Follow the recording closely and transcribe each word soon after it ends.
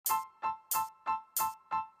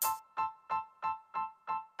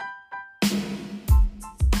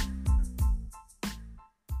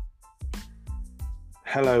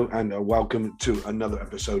Hello and welcome to another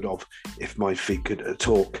episode of If My Feet Could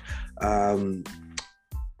Talk. I'm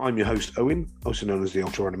your host, Owen, also known as the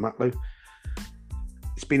Ultra Runner Matlow.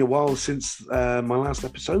 It's been a while since my last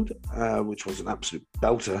episode, which was an absolute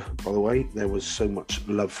belter, by the way. There was so much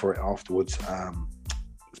love for it afterwards.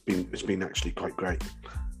 It's been actually quite great.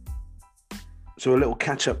 So a little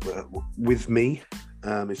catch up with me.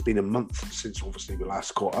 It's been a month since obviously we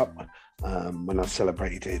last caught up when I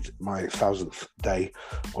celebrated my 1000th day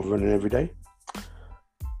of running every day.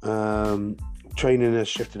 Training has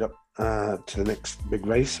shifted up to the next big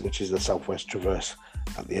race, which is the Southwest Traverse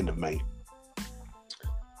at the end of May.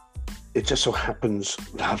 It just so happens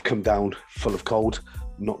that I've come down full of cold,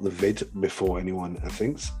 not the vid before anyone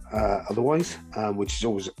thinks otherwise, which is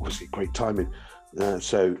always obviously great timing.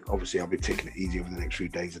 So obviously I'll be taking it easy over the next few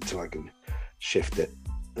days until I can shift it.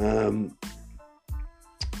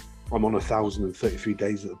 I'm on 1,033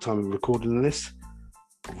 days at the time of recording this,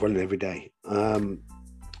 running every day.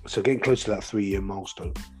 So getting close to that 3-year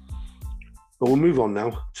milestone. But we'll move on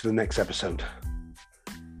now to the next episode.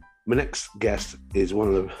 My next guest is one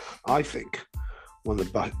of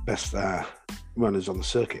the best runners on the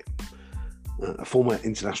circuit, a former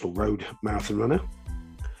international road marathon runner.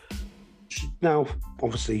 She now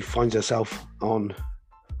obviously finds herself on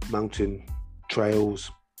mountain trails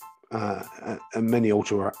and many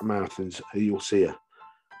ultra marathons. You'll see her.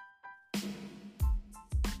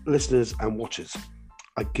 Listeners and watchers,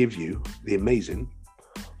 I give you the amazing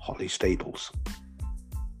Holly Stables.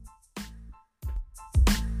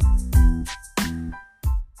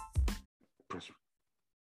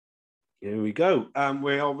 Here we go.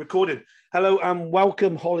 We are recording. Hello and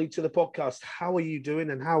welcome, Holly, to the podcast. How are you doing,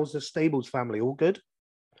 and how's the Stables family? All good?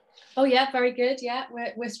 Oh yeah, very good. Yeah,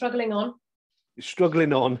 we're struggling on. You're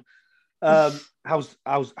struggling on. How's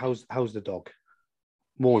the dog?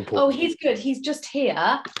 More important. Oh, he's good. He's just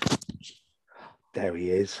here. There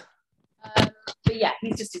he is. But yeah,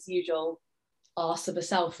 he's just his usual arse of a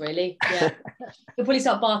self, really. Yeah. He'll probably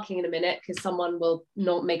start barking in a minute because someone will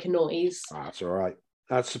not make a noise. That's all right.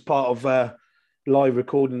 That's a part of live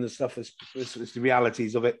recording and stuff. It's the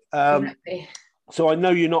realities of it. Exactly. So I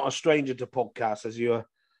know you're not a stranger to podcasts, as you're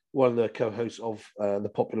one of the co-hosts of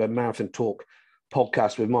the popular Marathon Talk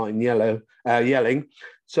podcast with Martin Yelling.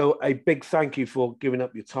 So a big thank you for giving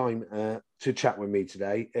up your time to chat with me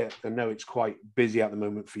today. I know it's quite busy at the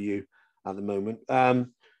moment for you at the moment.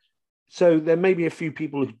 So there may be a few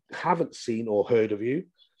people who haven't seen or heard of you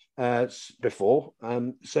before.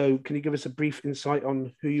 So can you give us a brief insight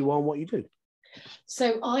on who you are and what you do?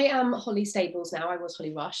 So I am Holly Stables now. I was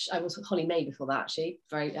Holly Rush. I was Holly May before that, actually,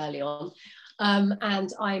 very early on.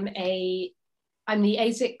 And I'm the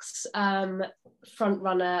ASICS front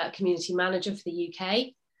runner community manager for the UK.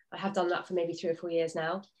 I have done that for maybe 3 or 4 years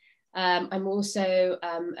now. I'm also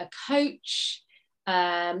a coach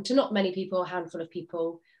to not many people, a handful of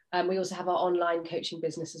people. We also have our online coaching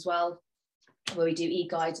business as well, where we do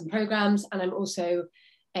e-guides and programs. And I'm also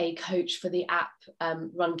a coach for the app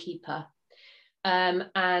Runkeeper.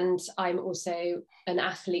 And I'm also an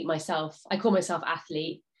athlete myself. I call myself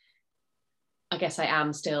athlete. I guess I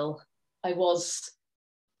am still. I was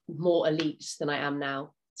more elite than I am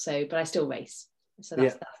now. So, but I still race. So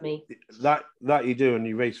that's me. That you do, and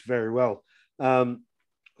you race very well.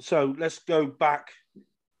 So let's go back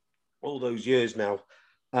all those years now.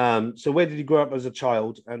 So where did you grow up as a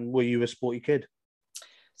child, and were you a sporty kid?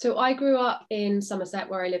 So I grew up in Somerset,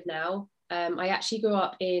 where I live now. I actually grew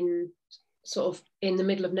up in the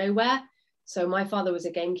middle of nowhere. So my father was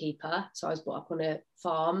a gamekeeper. So I was brought up on a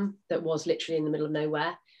farm that was literally in the middle of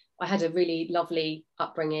nowhere. I had a really lovely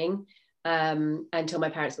upbringing until my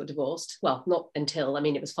parents got divorced. Well, not until, I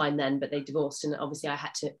mean, it was fine then, but they divorced and obviously I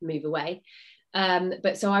had to move away.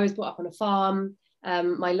 But so I was brought up on a farm.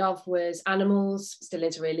 My love was animals, still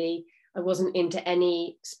is really. I wasn't into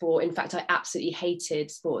any sport. In fact, I absolutely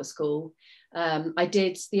hated sport at school.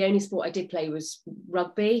 The only sport I did play was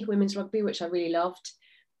rugby, women's rugby, which I really loved.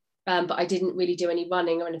 But I didn't really do any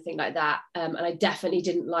running or anything like that. And I definitely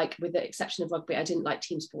didn't like, with the exception of rugby, I didn't like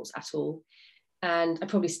team sports at all. And I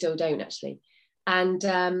probably still don't actually. And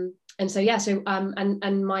so, yeah, so,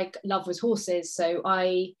 and my love was horses. So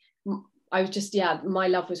I was just, my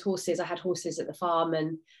love was horses. I had horses at the farm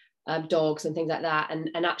and dogs and things like that.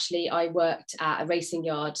 And actually I worked at a racing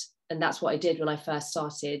yard, and that's what I did when I first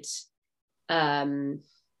started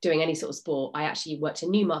doing any sort of sport. I actually worked in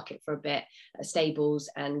Newmarket for a bit at stables,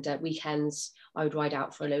 and weekends I would ride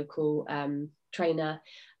out for a local trainer,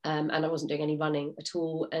 and I wasn't doing any running at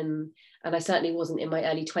all. And I certainly wasn't in my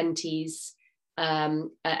early 20s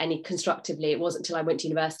any constructively. It wasn't until I went to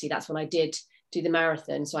university, that's when I did do the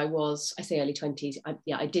marathon. So I say early 20s.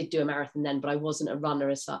 I did do a marathon then, but I wasn't a runner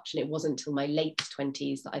as such. And it wasn't until my late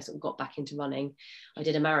 20s that I sort of got back into running. I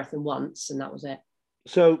did a marathon once and that was it.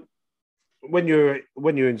 So when you're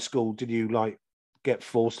in school, did you like get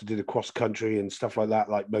forced to do the cross country and stuff like that,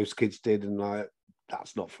 like most kids did? And like,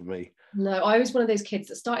 that's not for me. No, I was one of those kids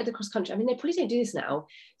that started the cross country. I mean, they probably don't do this now.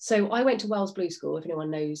 So I went to Wells Blue School, if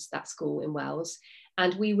anyone knows that school in Wells,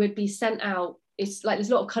 and we would be sent out. It's like there's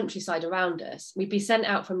a lot of countryside around us. We'd be sent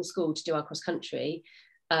out from the school to do our cross country.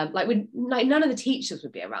 Like none of the teachers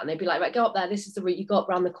would be around. They'd be like, right, go up there. This is the route. You go up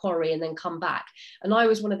around the quarry and then come back. And I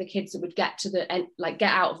was one of the kids that would get to the end, like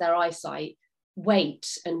get out of their eyesight,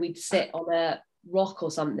 wait, and we'd sit on a rock or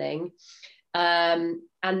something.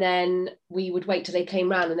 And then we would wait till they came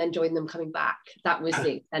round and then join them coming back. That was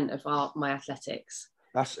the extent of my athletics.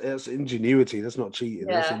 That's ingenuity. That's not cheating.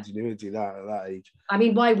 Yeah. That's ingenuity at that age. I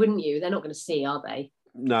mean, why wouldn't you? They're not going to see, are they?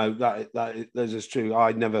 No, that is true.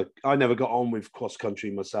 I never got on with cross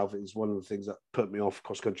country myself. It was one of the things that put me off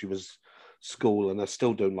cross country was school, and I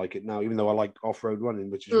still don't like it now, even though I like off-road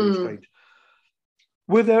running, which is really strange.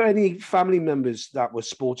 Were there any family members that were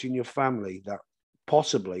sporting your family that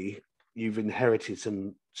possibly you've inherited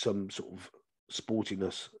some sort of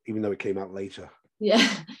sportiness, even though it came out later? Yeah.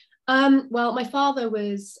 Well, my father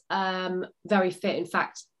was very fit. In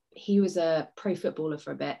fact, he was a pro footballer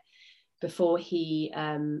for a bit before he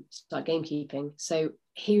started gamekeeping. So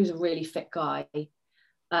he was a really fit guy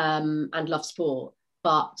and loved sport,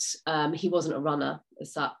 but he wasn't a runner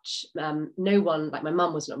as such. No one, like my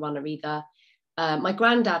mum wasn't a runner either. My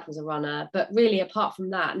granddad was a runner, but really apart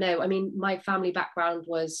from that, no. I mean, my family background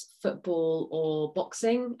was football or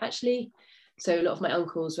boxing, actually. So a lot of my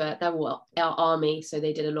uncles they're all our army, so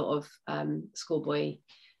they did a lot of schoolboy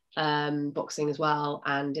boxing as well,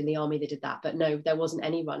 and in the army they did that. But no, there wasn't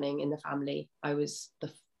any running in the family. I was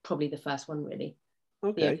probably the first one, really.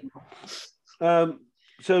 Okay. Yeah.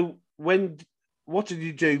 So what did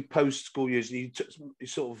you do post school years? You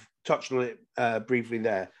sort of touched on it briefly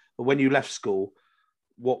there, but when you left school,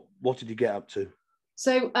 what did you get up to?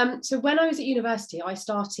 So when I was at university, I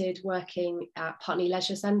started working at Putney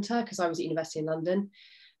Leisure Centre because I was at university in London.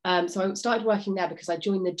 So I started working there because I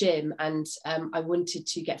joined the gym and I wanted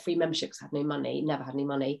to get free membership because I had no money, never had any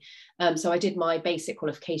money. So I did my basic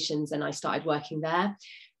qualifications and I started working there.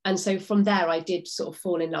 And so from there, I did sort of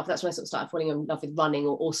fall in love. That's when I sort of started falling in love with running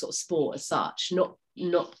or all sort of sport as such, not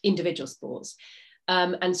individual sports.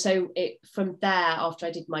 And so from there, after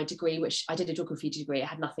I did my degree, which I did a geography degree, it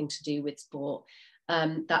had nothing to do with sport.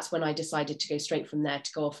 That's when I decided to go straight from there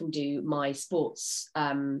to go off and do my sports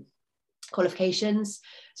qualifications.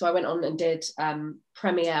 So I went on and did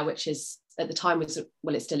Premier, which is at the time it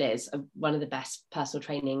still is one of the best personal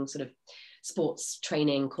training sort of sports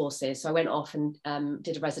training courses. So I went off and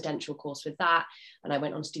did a residential course with that, and I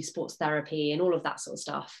went on to do sports therapy and all of that sort of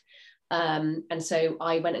stuff. And so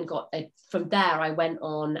I went and from there I went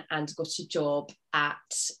on and got a job at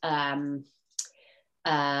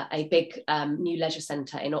a big new leisure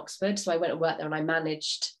centre in Oxford. So I went and worked there and I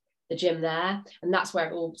managed the gym there, and that's where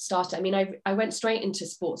it all started. I mean, I went straight into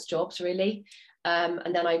sports jobs really,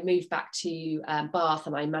 and then I moved back to Bath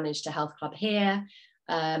and I managed a health club here,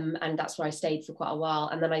 and that's where I stayed for quite a while.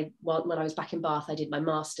 And then when I was back in Bath, I did my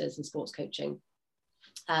master's in sports coaching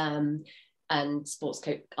and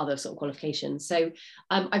other sort of qualifications. So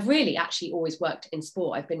I've really actually always worked in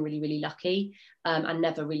sport. I've been really, really lucky and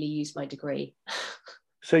never really used my degree.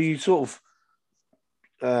 So you sort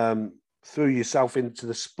of threw yourself into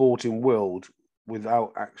the sporting world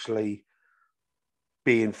without actually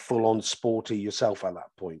being full on sporty yourself at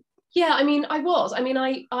that point. Yeah, I mean, I was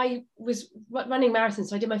running marathons.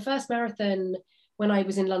 So I did my first marathon when I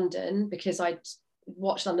was in London because I'd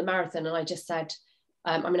watched London Marathon, and I just said,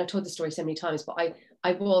 I mean, I've told the story so many times, but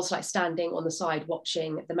I was like standing on the side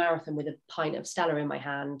watching the marathon with a pint of Stella in my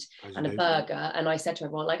hand and a burger. And I said to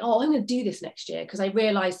everyone, like, oh, I'm going to do this next year. Because I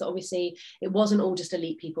realized that obviously it wasn't all just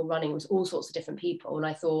elite people running, it was all sorts of different people. And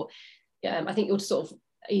I thought, I think you're sort of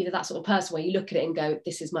either that sort of person where you look at it and go,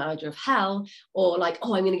 this is my idea of hell, or like,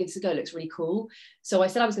 oh, I'm going to give this a go, it looks really cool. So I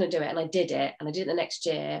said I was going to do it, and I did it. And I did it the next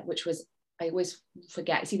year, which was, I always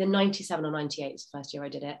forget, it's either 97 or 98 was the first year I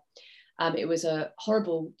did it. It was a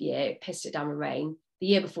horrible year. It pissed it down with rain. The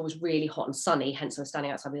year before was really hot and sunny, hence I was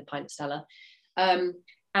standing outside with a pint of Stella.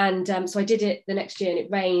 So I did it the next year, and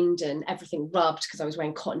it rained and everything rubbed because I was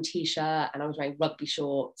wearing cotton t-shirt and I was wearing rugby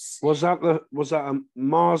shorts. Was that a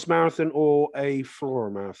Mars marathon or a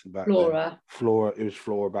Flora marathon back then? Flora. Flora. It was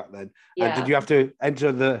Flora back then. Yeah. And did you have to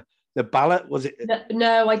enter the the ballot, was it?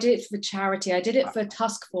 No, I did it for charity. I did it for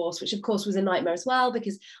Tusk Force, which of course was a nightmare as well,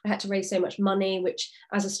 because I had to raise so much money, which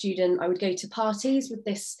as a student, I would go to parties with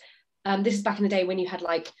this. This is back in the day when you had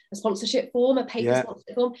like a sponsorship form, a paper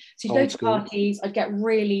sponsorship form. So you'd go to parties, I'd get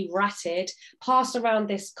really ratted, passed around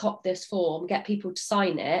this form, get people to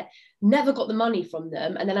sign it, never got the money from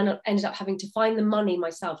them, and then I ended up having to find the money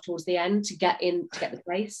myself towards the end to get the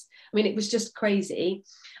place. I mean, it was just crazy.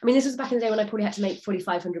 I mean, this was back in the day when I probably had to make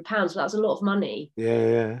 £4,500, but that was a lot of money.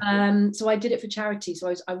 So I did it for charity.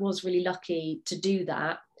 So I was really lucky to do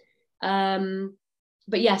that.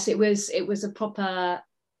 But yes, it was a proper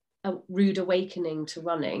rude awakening to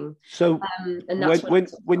running. So and that's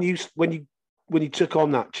when you took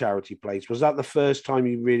on that charity place, was that the first time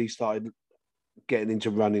you really started getting into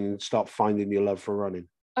running and start finding your love for running?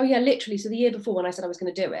 Oh yeah, literally. So the year before, when I said I was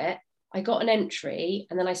going to do it, I got an entry,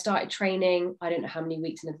 and then I started training, I don't know how many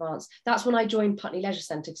weeks in advance. That's when I joined Putney Leisure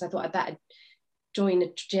Centre, because I thought I'd better join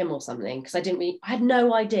a gym or something, because I had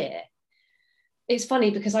no idea. It's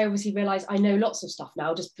funny because I obviously realised I know lots of stuff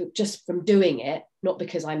now just from doing it, not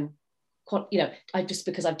because just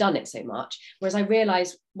because I've done it so much. Whereas I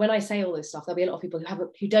realise when I say all this stuff, there'll be a lot of people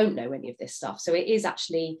who don't know any of this stuff. So it is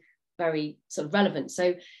actually very sort of relevant.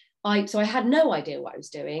 So I had no idea what I was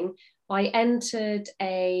doing. I entered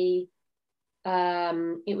it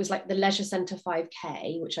was like the Leisure Centre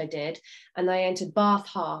 5K, which I did, and I entered Bath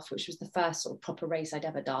Half, which was the first sort of proper race I'd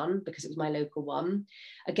ever done, because it was my local one.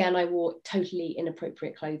 Again, I wore totally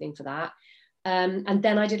inappropriate clothing for that. And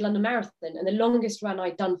then I did London Marathon, and the longest run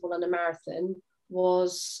I'd done for London Marathon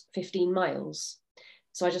was 15 miles.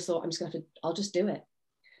 So I just thought, I'll just do it.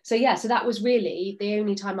 So yeah, so that was really the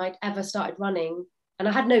only time I'd ever started running, and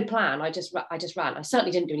I had no plan. I just ran. I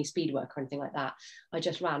certainly didn't do any speed work or anything like that. I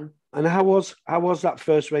just ran. And how was that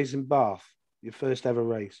first race in Bath? Your first ever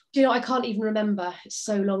race? Do you know, I can't even remember. It's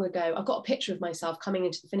so long ago. I've got a picture of myself coming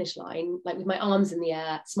into the finish line, like with my arms in the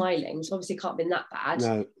air, smiling. So obviously it can't have been that bad.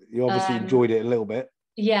 No, you obviously enjoyed it a little bit.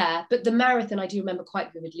 Yeah, but the marathon I do remember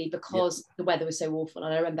quite vividly, because the weather was so awful,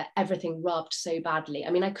 and I remember everything rubbed so badly.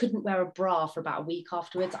 I mean, I couldn't wear a bra for about a week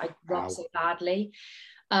afterwards. I rubbed so badly.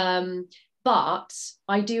 But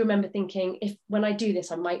I do remember thinking, when I do this,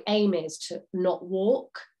 my aim is to not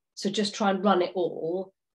walk. So just try and run it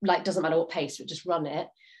all. Like, doesn't matter what pace, but just run it,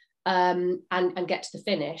 and get to the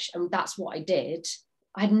finish. And that's what I did.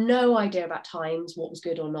 I had no idea about times, what was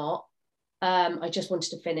good or not. I just wanted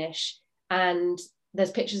to finish. And there's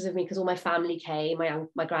pictures of me, because all my family came,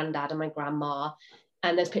 my granddad and my grandma,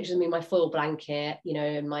 and there's pictures of me in my foil blanket,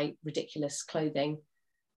 and my ridiculous clothing.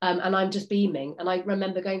 And I'm just beaming. And I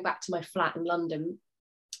remember going back to my flat in London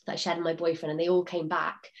that I shared with my boyfriend, and they all came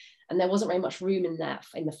back, and there wasn't very much room in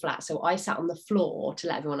the flat. So I sat on the floor to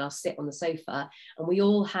let everyone else sit on the sofa. And we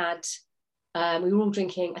all we were all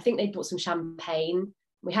drinking, I think they'd bought some champagne.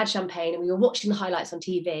 We had champagne, and we were watching the highlights on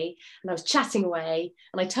TV, and I was chatting away,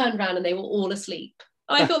 and I turned around and they were all asleep.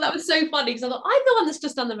 And I thought that was so funny, because I thought, I'm the one that's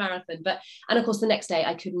just done the marathon. And of course, the next day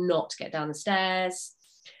I could not get down the stairs.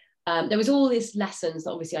 There was all these lessons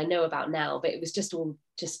that obviously I know about now, but it was just all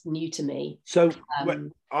just new to me. So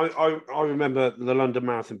I remember the London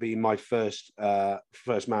Marathon being my first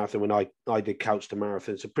marathon when I did Couch to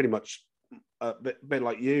Marathon. So pretty much a bit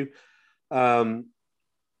like you. And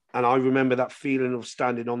I remember that feeling of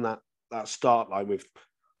standing on that start line with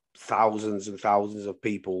thousands and thousands of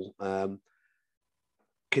people. Can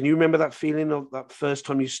you remember that feeling of that first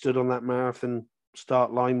time you stood on that marathon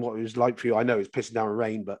start line, what it was like for you? I know it's pissing down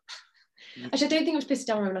rain, but actually I don't think it was pissing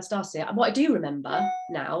down rain when I started it. What I do remember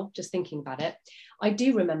now, just thinking about it, I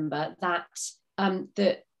do remember that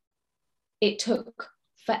that it took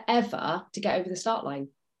forever to get over the start line,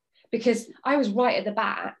 because I was right at the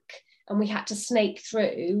back and we had to snake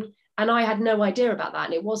through, and I had no idea about that,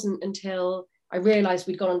 and it wasn't until I realized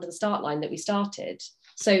we'd gone under the start line that we started.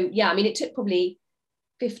 So yeah, I mean, it took probably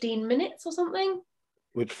 15 minutes or something.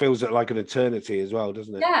 Which feels like an eternity as well,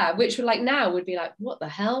 doesn't it? Yeah, which would would be like, what the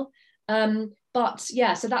hell? But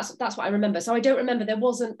yeah, so that's what I remember. So I don't remember, there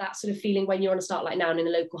wasn't that sort of feeling when you're on a start like now and in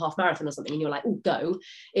a local half marathon or something, and you're like, oh, go.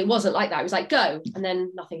 It wasn't like that. It was like, go, and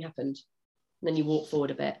then nothing happened. And then you walk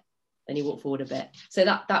forward a bit, then you walk forward a bit. So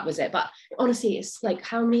that was it. But honestly, it's like,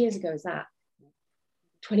 how many years ago is that?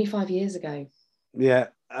 25 years ago. Yeah,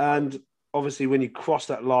 and obviously when you cross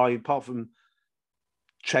that line, apart from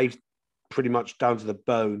chafed pretty much down to the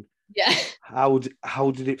bone. Yeah. How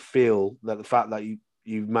did it feel, that the fact that you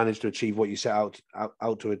managed to achieve what you set out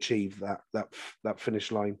to achieve, that finish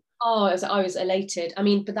line? Oh, I was elated. I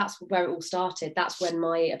mean, but that's where it all started. That's when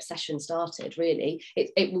my obsession started, really.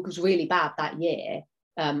 It was really bad that year.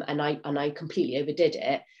 And I completely overdid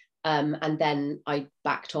it. And then I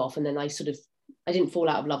backed off, and then I didn't fall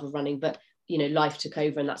out of love of running, but life took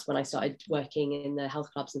over, and that's when I started working in the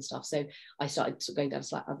health clubs and stuff. So I started going down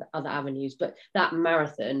other avenues. But that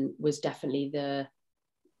marathon was definitely the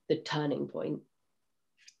turning point.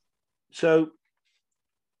 So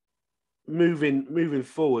moving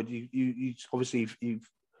forward, you obviously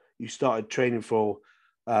you started training for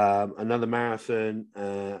another marathon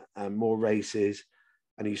and more races,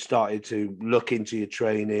 and you started to look into your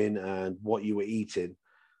training and what you were eating.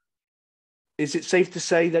 Is it safe to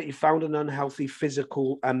say that you found an unhealthy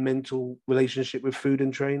physical and mental relationship with food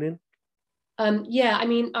and training? Yeah, I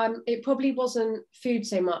mean, it probably wasn't food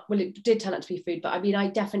so much. Well, it did turn out to be food, but I mean, I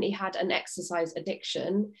definitely had an exercise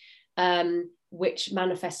addiction, which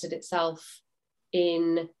manifested itself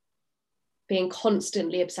in being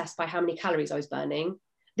constantly obsessed by how many calories I was burning.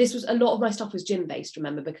 This was, a lot of my stuff was gym based,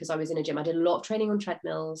 remember, because I was in a gym. I did a lot of training on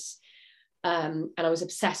treadmills. And I was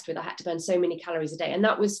obsessed with, I had to burn so many calories a day. And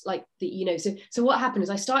that was like so what happened is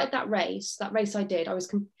I started that race I did, I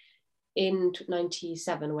was in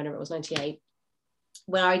 97 or whenever it was, 98,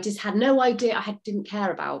 where I just had no idea, didn't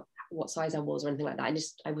care about what size I was or anything like that.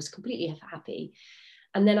 I was completely happy.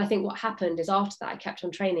 And then I think what happened is after that, I kept on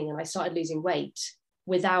training and I started losing weight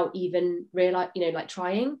without even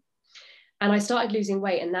trying. And I started losing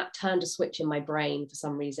weight, and that turned a switch in my brain for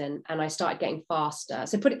some reason. And I started getting faster.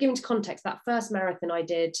 So give into context, that first marathon I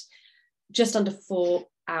did just under 4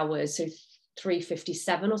 hours. So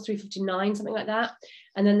 3:57 or 3:59, something like that.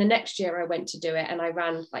 And then the next year I went to do it and I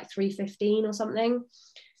ran like 3:15 or something.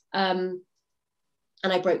 And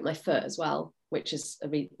I broke my foot as well, which is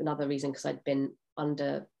another reason, because I'd been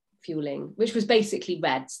under fueling, which was basically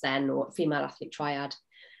REDS then, or female athlete triad.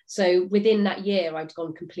 So within that year, I'd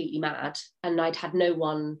gone completely mad, and I'd had no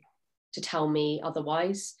one to tell me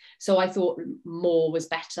otherwise. So I thought more was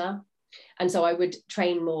better. And so I would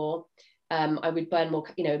train more. I would burn more,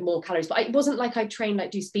 more calories. But it wasn't like I trained,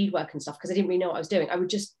 like do speed work and stuff, because I didn't really know what I was doing. I would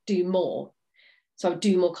just do more. So I would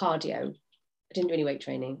do more cardio. I didn't do any weight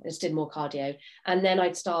training. I just did more cardio. And then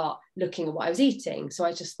I'd start looking at what I was eating. So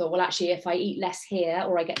I just thought, well, actually, if I eat less here,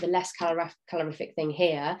 or I get the less calorific thing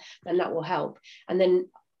here, then that will help. And then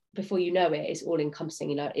before you know it, it's all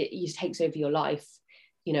encompassing, it just takes over your life.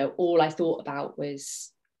 All I thought about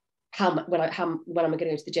was when am I going to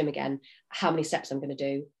go to the gym again, how many steps I'm going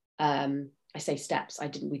to do. I say steps,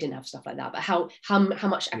 we didn't have stuff like that, but how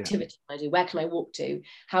much activity can I do, where can I walk to,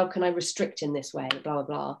 how can I restrict in this way, blah blah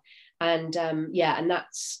blah. And that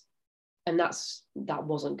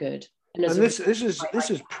wasn't good. And this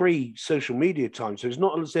is pre-social media time, so it's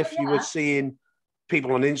not as if you were seeing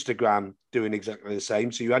people on Instagram doing exactly the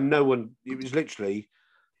same. So you had no one. It was literally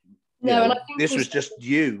and I think this was just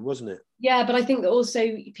you, wasn't it? Yeah, but I think that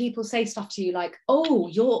also people say stuff to you like, "Oh,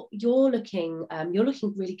 you're looking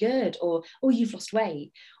really good," or "Oh, you've lost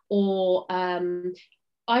weight," or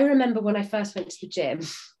I remember when I first went to the gym,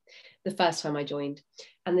 the first time I joined,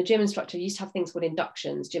 and the gym instructor used to have things called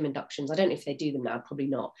gym inductions. I don't know if they do them now, probably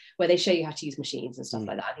not, where they show you how to use machines and stuff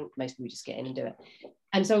like that. I think most people just get in and do it.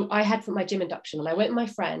 And so I had for my gym induction, and I went with my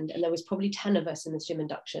friend, and there was probably 10 of us in this gym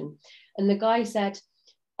induction. And the guy said,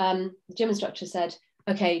 the gym instructor said,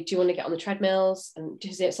 "Okay, do you want to get on the treadmills? And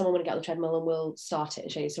does someone want to get on the treadmill, and we'll start it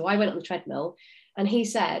and show you." So I went on the treadmill, and he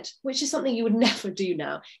said, which is something you would never do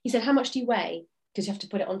now, he said, "How much do you weigh? Because you have to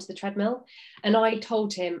put it onto the treadmill." And I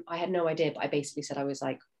told him, I had no idea, but I basically said I was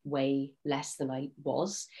like way less than I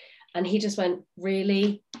was. And he just went,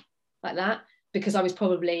 "Really?" Like that, because I was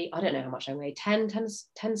probably, I don't know how much I weighed, 10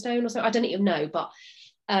 stone or so. I don't even know. But,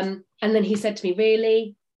 and then he said to me,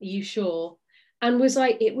 "Really? Are you sure?" And was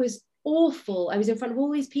like, it was awful. I was in front of all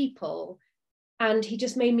these people, and he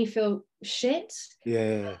just made me feel shit.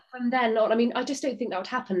 Yeah. From then on, I mean, I just don't think that would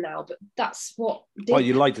happen now, but that's what did. Well,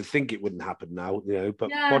 you like to think it wouldn't happen now, but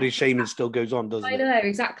body shaming still goes on, doesn't it? I know,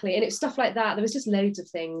 exactly. And it's stuff like that. There was just loads of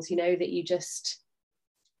things, that you just,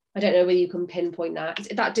 I don't know whether you can pinpoint that.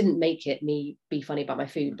 That didn't make me be funny about my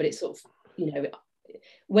food, but it's sort of,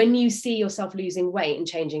 when you see yourself losing weight and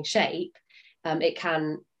changing shape, it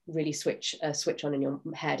can really switch on in your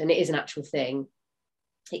head, and it is an actual thing.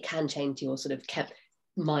 It can change your sort of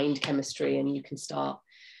mind chemistry, and you can start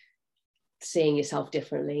seeing yourself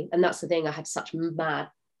differently. And that's the thing, I had such mad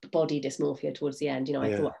body dysmorphia towards the end. I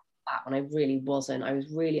thought I was fat when I really wasn't. I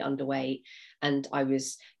was really underweight, and I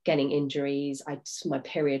was getting injuries. My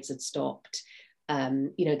periods had stopped.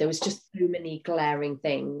 There was just so many glaring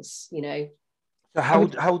things. So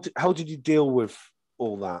how did you deal with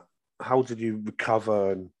all that? How did you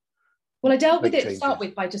recover? Well, I dealt with it to start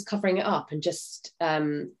with by just covering it up and just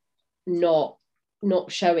not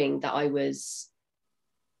showing that I was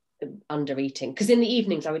under eating, because in the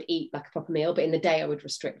evenings I would eat like a proper meal, but in the day I would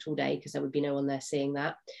restrict all day because there would be no one there seeing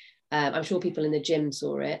that. I'm sure people in the gym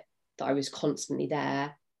saw it, that I was constantly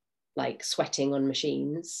there, like sweating on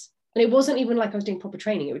machines. And it wasn't even like I was doing proper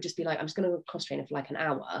training. It would just be like, I'm just going to cross train for like an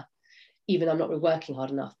hour, even though I'm not really working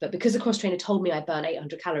hard enough. But because the cross trainer told me I burn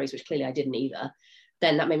 800 calories, which clearly I didn't either,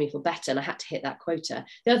 then that made me feel better, and I had to hit that quota.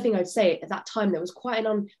 The other thing I'd say, at that time, there was quite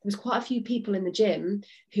a few people in the gym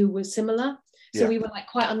who were similar. So we were like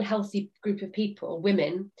quite unhealthy group of people,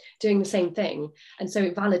 women, doing the same thing. And so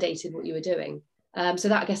it validated what you were doing. So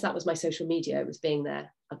that, I guess that was my social media. It was being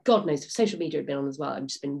there. God knows if social media had been on as well, it would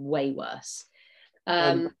just been way worse.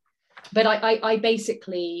 But I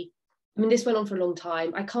basically, I mean, this went on for a long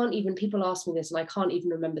time. I can't even, people ask me this and I can't even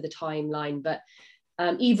remember the timeline, but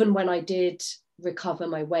even when I did recover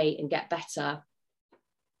my weight and get better,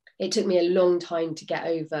 it took me a long time to get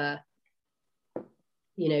over,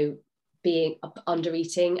 you know, being under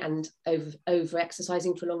eating and over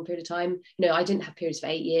exercising for a long period of time. You know, I didn't have periods for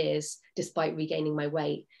 8 years despite regaining my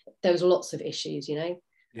weight. There was lots of issues, you know.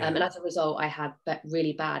 And as a result, I had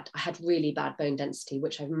really bad bone density,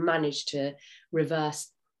 which I've managed to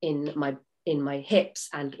reverse in my hips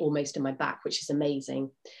and almost in my back, which is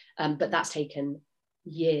amazing. But that's taken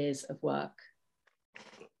years of work.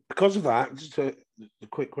 Because of that, just a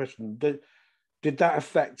quick question: did that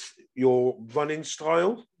affect your running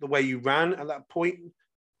style, the way you ran at that point?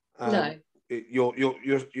 No.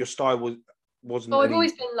 Your style wasn't. I've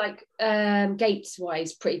always been like gaits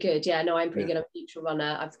wise pretty good. Yeah, no, I'm pretty good. I'm a future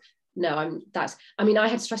runner. I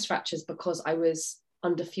had stress fractures because I was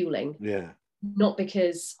under fueling. Yeah. Not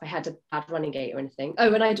because I had a bad running gait or anything.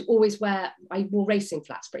 Oh, and I wore racing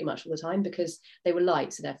flats pretty much all the time because they were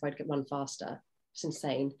light, so therefore I'd run faster. It's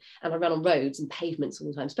insane. And I ran on roads and pavements all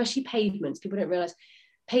the time, especially pavements. People don't realize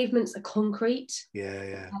pavements are concrete.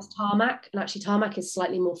 Yeah. That's tarmac, and actually tarmac is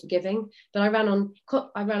slightly more forgiving. But I ran on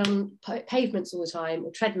pavements all the time,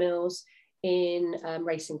 or treadmills in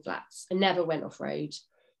racing flats. I never went off road.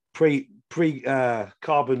 Pre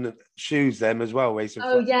carbon shoes them as well, racing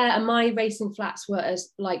flats. Yeah, and my racing flats were as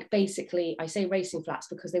like, basically, I say racing flats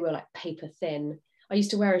because they were like paper thin. I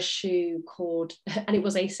used to wear a shoe called, and it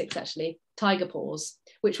was Asics actually, Tiger Paws,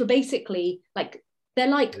 which were basically like, they're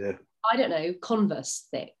like, I don't know, Converse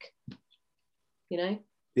thick, you know?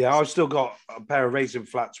 Yeah, I've still got a pair of racing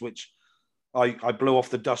flats, which I blew off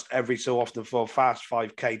the dust every so often for a fast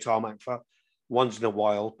 5K tarmac once in a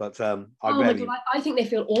while, but my God, I think they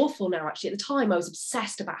feel awful now, actually. At the time, I was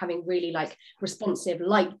obsessed about having really like responsive,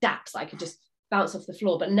 light daps that I could just bounce off the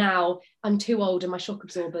floor. But now I'm too old and my shock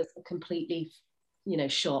absorbers are completely, you know,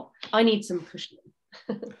 shot. I need some cushioning.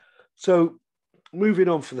 So moving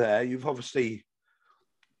on from there, you've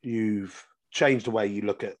changed the way you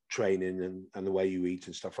look at training and the way you eat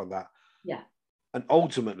and stuff like that. Yeah. And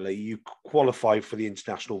ultimately you qualified for the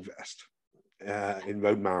international vest in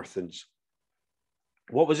road marathons.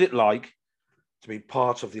 What was it like to be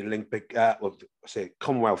part of the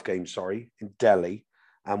Commonwealth Games, in Delhi?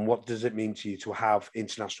 And what does it mean to you to have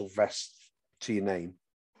international vests to your name?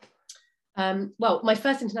 Well, my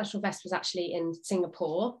first international vest was actually in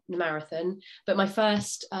Singapore, the marathon, but my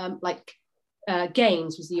first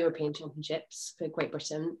games was the European Championships for Great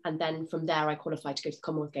Britain. And then from there, I qualified to go to the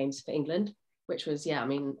Commonwealth Games for England, which was,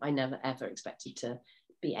 I never ever expected to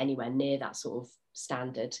be anywhere near that sort of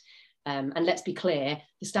standard. And let's be clear,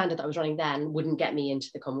 the standard that I was running then wouldn't get me into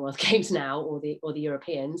the Commonwealth Games now or the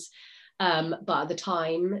Europeans. But at the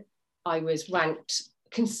time, I was ranked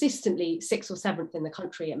consistently 6th or 7th in the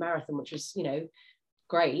country at marathon, which was,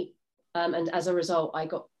 great. And as a result, I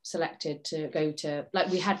got selected to go to,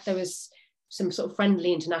 there was some sort of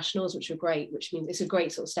friendly internationals, which were great, which means it's a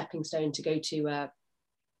great sort of stepping stone to go to,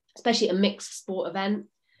 especially a mixed sport event,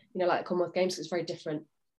 like the Commonwealth Games. It's very different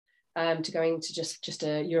to going to just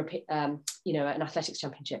a European, an athletics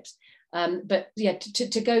championships. But yeah,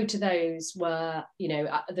 to go to those were,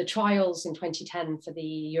 the trials in 2010 for the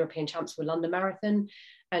European champs were London Marathon.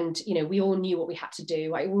 And, we all knew what we had to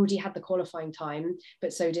do. I already had the qualifying time,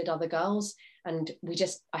 but so did other girls. And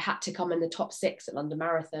I had to come in the top 6 at London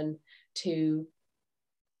Marathon to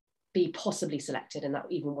be possibly selected. And that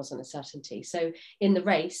even wasn't a certainty. So in the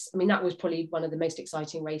race, that was probably one of the most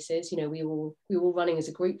exciting races. We were running as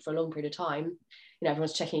a group for a long period of time.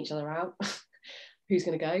 Everyone's checking each other out. Who's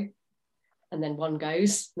going to go? And then one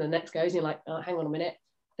goes, and the next goes, and you're like, oh, hang on a minute,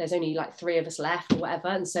 there's only like 3 of us left or whatever.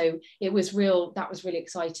 And so that was really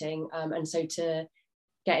exciting. And so to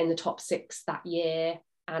get in the top 6 that year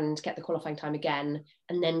and get the qualifying time again,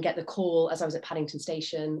 and then get the call as I was at Paddington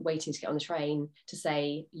Station, waiting to get on the train to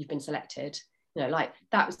say, you've been selected,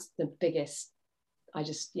 that was the biggest, I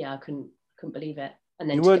couldn't believe it. And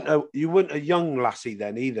then you weren't a young lassie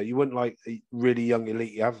then either. You weren't like a really young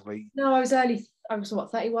elite athlete. No, I was early. I was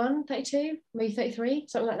what, 31, 32, maybe 33,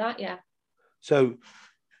 something like that. Yeah. So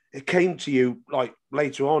it came to you like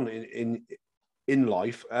later on in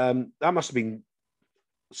life. That must have been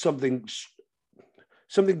something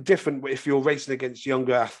different if you're racing against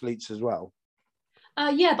younger athletes as well.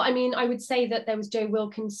 Yeah, but I mean, I would say that there was Jo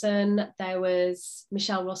Wilkinson, there was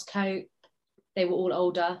Michelle Roscoe. They were all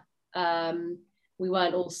older. We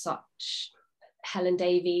weren't all such Helen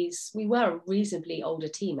Davies. We were a reasonably older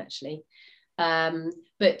team, actually.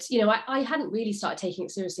 But, you know, I hadn't really started taking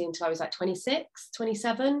it seriously until I was like 26,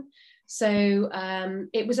 27. So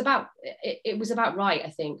it was about right, I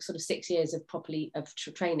think, sort of 6 years of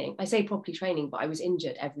training. I say properly training, but I was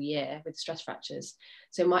injured every year with stress fractures.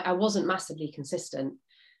 So I wasn't massively consistent,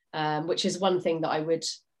 which is one thing that I would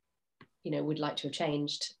like to have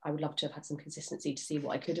changed. I would love to have had some consistency to see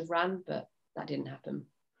what I could have ran, but that didn't happen.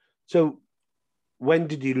 So when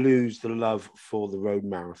did you lose the love for the road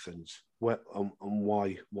marathons? And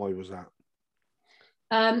why was that?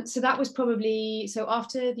 So that was probably, so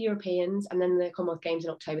after the Europeans and then the Commonwealth Games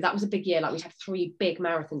in October, that was a big year. Like we had 3 big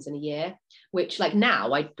marathons in a year, which like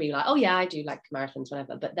now I'd be like, oh yeah, I do like marathons,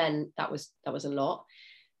 whatever. But then that was a lot.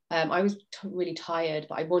 I was really tired,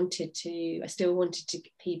 but I still wanted to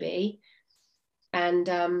PB. And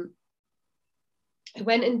I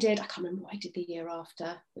went and did, I can't remember what I did the year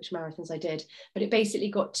after, which marathons I did, but it basically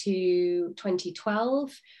got to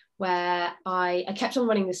 2012 where I kept on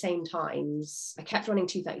running the same times. I kept running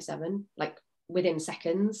 2:37, like within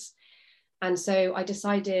seconds. And so I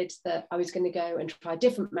decided that I was going to go and try a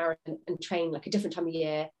different marathon and train like a different time of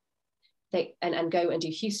year and go and do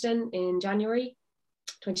Houston in January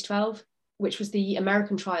 2012, which was the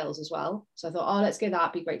American trials as well. So I thought, oh, let's go that,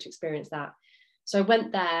 it'd be great to experience that. So I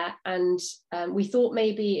went there and we thought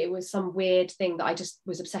maybe it was some weird thing that I just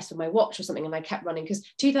was obsessed with my watch or something, and I kept running because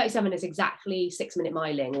 2:37 is exactly 6-minute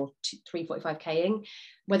miling or 3:45 K'ing,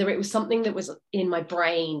 whether it was something that was in my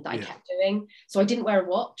brain that I kept doing. So I didn't wear a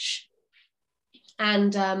watch.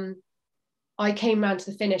 And I came around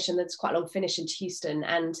to the finish, and there's quite a long finish into Houston.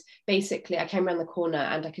 And basically I came around the corner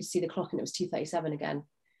and I could see the clock and it was 2:37 again.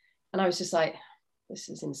 And I was just like, this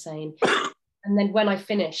is insane. And then when I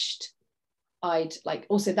finished, it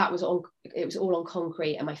was all on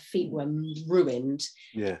concrete and my feet were ruined.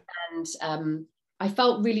 Yeah. And I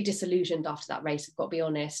felt really disillusioned after that race, I've got to be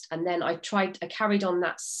honest. And then I carried on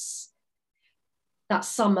that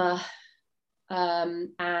summer. And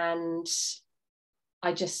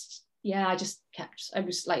I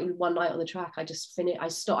was like one night on the track, I just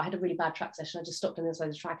finished, I had a really bad track session. I just stopped on the side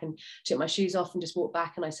of the track and took my shoes off and just walked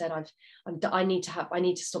back. And I said, I need to stop. I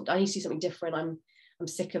need to do something different. I'm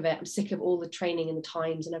sick of it. I'm sick of all the training and the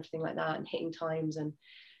times and everything like that and hitting times. And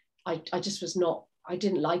I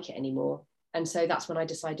didn't like it anymore. And so that's when I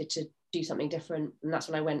decided to do something different. And that's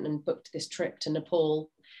when I went and booked this trip to Nepal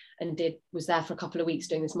and was there for a couple of weeks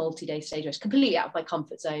doing this multi-day stage race, completely out of my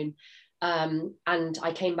comfort zone. And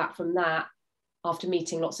I came back from that after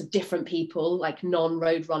meeting lots of different people, like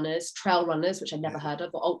non-road runners, trail runners, which I'd never heard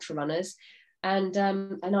of, or ultra runners. And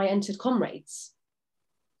I entered Comrades.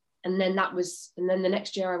 And then the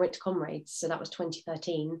next year I went to Comrades. So that was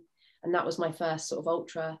 2013. And that was my first sort of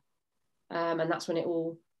ultra. And that's when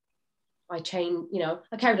I changed,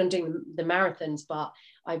 I carried on doing the marathons, but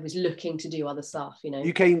I was looking to do other stuff,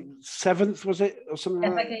 You came 7th, was it? Or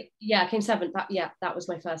something like that? I came 7th. That was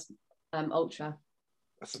my first ultra.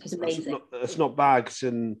 It was amazing. It's not bags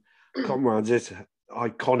and Comrades. It's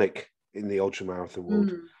iconic in the ultra marathon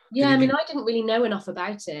world. Yeah, I mean, I didn't really know enough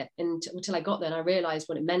about it until I got there, and I realised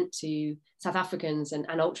what it meant to South Africans and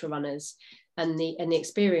ultra runners, and the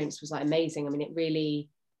experience was like amazing. I mean, it really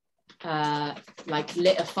like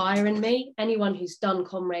lit a fire in me. Anyone who's done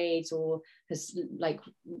Comrades or has like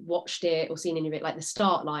watched it or seen any of it, like the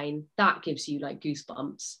start line, that gives you like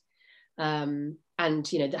goosebumps. And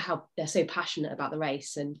how they're so passionate about the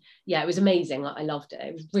race, and yeah, it was amazing. Like, I loved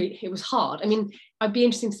it. It was hard. I mean, I'd be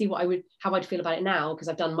interested to see how I'd feel about it now, because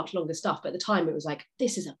I've done much longer stuff. But at the time, it was like,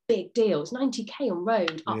 this is a big deal. It's 90k on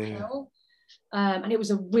road uphill, and it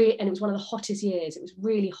was one of the hottest years. It was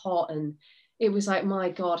really hot, and it was like,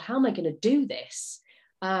 my God, how am I going to do this?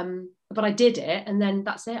 But I did it, and then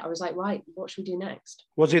that's it. I was like, right, what should we do next?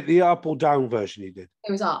 Was it the up or down version you did?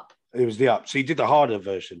 It was up. It was the up. So you did the harder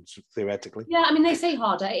version, theoretically. Yeah, I mean, they say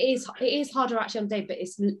harder. It is harder actually on day, but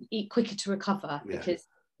it's quicker to recover because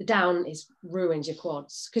the down ruins your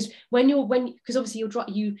quads. Because because obviously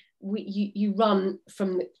you run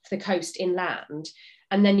from the coast inland,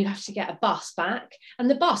 and then you have to get a bus back, and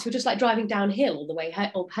the bus, you're just like driving downhill all the way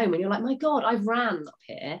home, and you're like, my God, I've ran up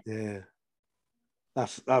here. Yeah.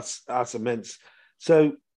 That's immense.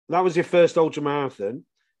 So that was your first ultra marathon,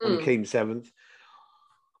 and you Mm. came seventh.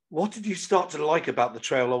 What did you start to like about the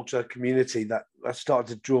trail ultra community that started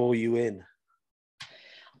to draw you in?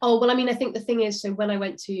 Oh, well, I mean, I think the thing is, so when I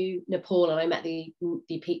went to Nepal and I met the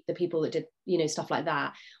people that did, stuff like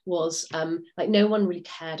that, was like no one really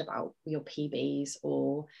cared about your PBs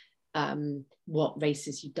or what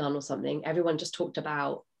races you'd done or something. Everyone just talked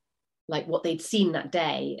about like what they'd seen that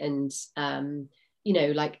day, and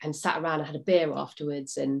like, and sat around and had a beer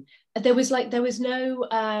afterwards. And there's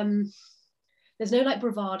no like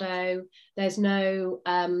bravado, there's no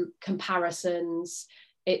comparisons.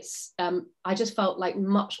 It's I just felt like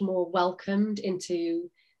much more welcomed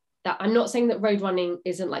into that. I'm not saying that road running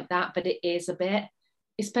isn't like that, but it is a bit,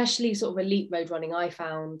 especially sort of elite road running. I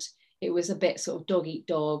found it was a bit sort of dog eat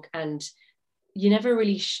dog, and you never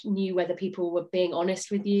really knew whether people were being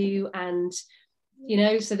honest with you. And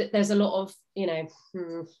so that there's a lot of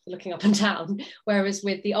looking up and down, whereas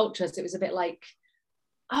with the ultras it was a bit like,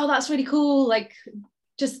 oh, that's really cool, like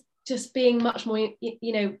just being much more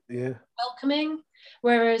welcoming.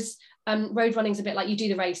 Whereas road running's a bit like you do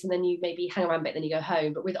the race and then you maybe hang around a bit, then you go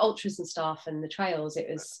home. But with ultras and stuff and the trails, it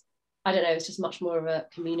was, I don't know, it's just much more of a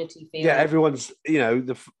community feel. Yeah, everyone's,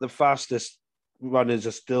 the fastest runners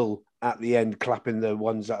are still at the end clapping the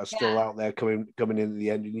ones that are still out there coming in at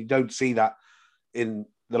the end, and you don't see that in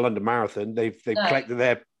the London Marathon. They've collected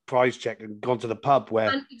their prize check and gone to the pub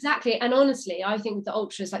where. Exactly. And honestly, I think with the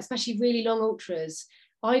ultras, like especially really long ultras,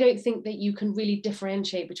 I don't think that you can really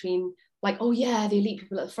differentiate between like, oh yeah, the elite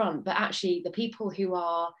people at the front, but actually the people who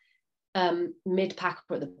are mid-pack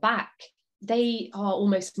or at the back, they are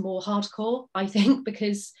almost more hardcore, I think,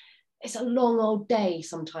 because it's a long old day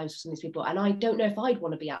sometimes for some of these people. And I don't know if I'd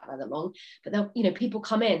want to be out there that long, but they'll, people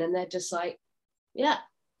come in and they're just like, yeah,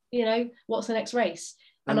 what's the next race?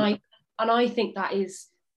 And I think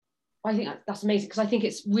that's amazing, because I think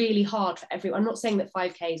it's really hard for everyone. I'm not saying that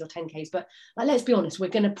 5Ks or 10Ks, but like, let's be honest, we're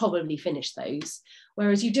going to probably finish those.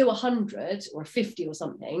 Whereas you do 100 or 50 or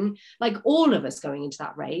something, like all of us going into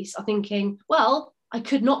that race are thinking, well, I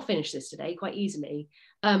could not finish this today quite easily.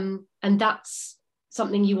 And that's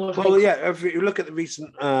something you will. Well, yeah, if you look at the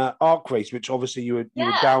recent ARC race, which obviously you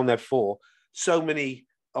were down there for, so many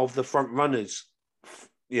of the front runners,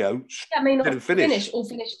 may not didn't finish or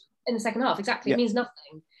finish in the second half. Exactly. It means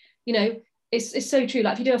nothing. It's so true.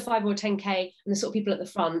 Like if you do a 5 or 10K and the sort of people at the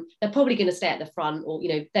front, they're probably going to stay at the front, or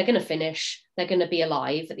they're going to finish, they're going to be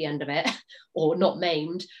alive at the end of it or not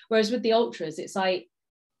maimed. Whereas with the ultras, it's like,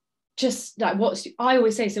 just like, I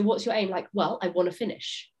always say, so what's your aim? Like, well, I want to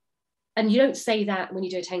finish. And you don't say that when you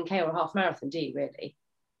do a 10K or a half marathon, do you really?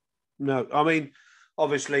 No, I mean,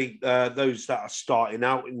 obviously those that are starting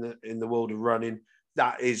out in the world of running,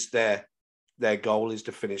 that is their goal, is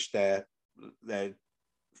to finish their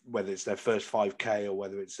whether it's their first 5K or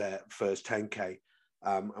whether it's their first 10K.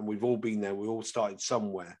 And we've all been there. We all started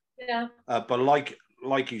somewhere. Yeah. But like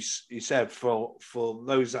you said, for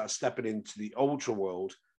those that are stepping into the ultra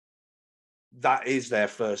world, that is their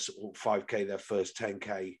first 5K, their first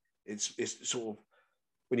 10K. It's sort of,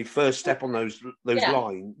 when you first step on those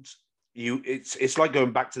lines, it's like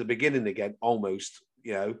going back to the beginning again, almost.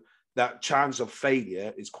 That chance of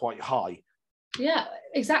failure is quite high. Yeah,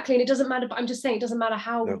 exactly. And it doesn't matter, but I'm just saying, it doesn't matter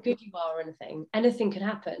how good you are or anything can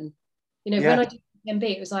happen. When I did MB,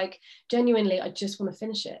 it was like, genuinely, I just want to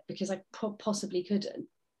finish it because I possibly couldn't.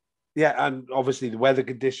 Yeah, and obviously the weather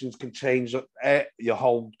conditions can change your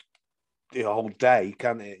whole day,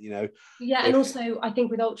 can't it? Yeah, and also I think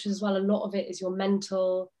with ultras as well, a lot of it is your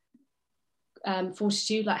mental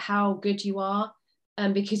fortitude, like how good you are.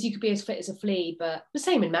 Because you could be as fit as a flea, but the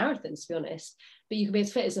same in marathons, to be honest. But you could be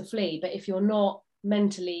as fit as a flea, but if you're not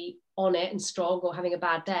mentally on it and strong, or having a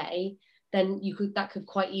bad day, then that could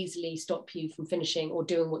quite easily stop you from finishing or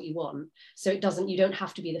doing what you want. So you don't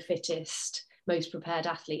have to be the fittest, most prepared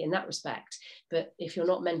athlete in that respect. But if you're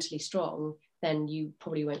not mentally strong, then you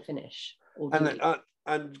probably won't finish.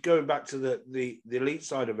 And going back to the elite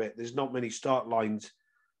side of it, there's not many start lines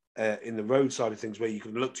in the road side of things where you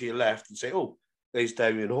can look to your left and say, oh, there's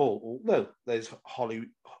Damian Hall. No, there's Holly.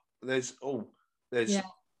 There's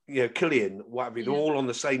Killian, whatever. They're all on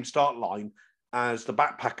the same start line as the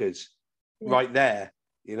backpackers, right there.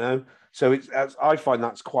 So I find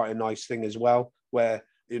that's quite a nice thing as well. Where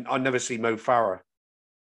I never see Mo Farah.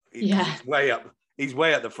 He's way up. He's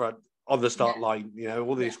way at the front on the start line.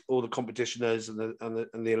 All the competitioners and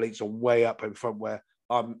the elites are way up in front, where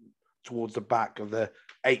I'm towards the back of the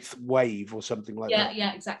 8th wave or something like that.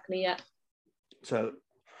 Yeah, exactly. Yeah. So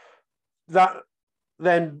that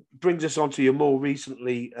then brings us on to your more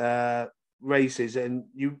recently races, and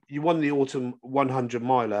you won the autumn 100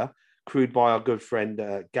 miler, crewed by our good friend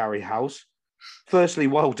Gary House. Firstly,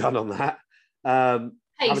 well done on that.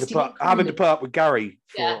 Having to put up with Gary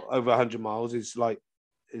for over 100 miles is No,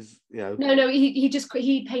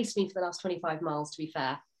 he paced me for the last 25 miles, to be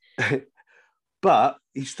fair. But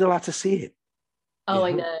he still had to see it. Oh,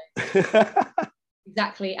 I know.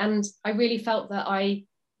 Exactly. And I really felt that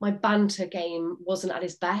my banter game wasn't at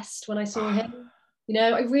its best when I saw him.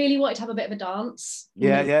 I really wanted to have a bit of a dance.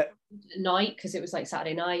 At night, because it was like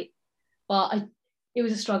Saturday night. But it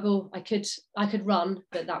was a struggle. I could run,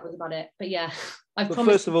 but that was about it. But yeah,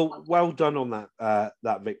 first of all, well done on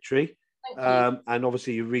that victory. And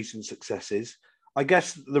obviously your recent successes. I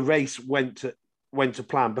guess the race went to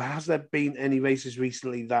plan, but has there been any races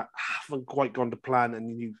recently that haven't quite gone to plan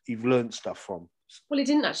and you've learned stuff from? Well, it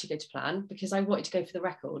didn't actually go to plan because I wanted to go for the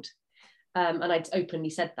record. And I'd openly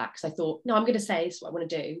said that because I thought, no, I'm going to say this is what I want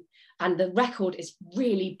to do. And the record is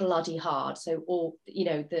really bloody hard. So,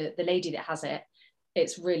 the lady that has it,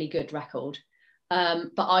 it's really good record.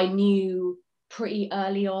 But I knew pretty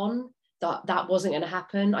early on that wasn't going to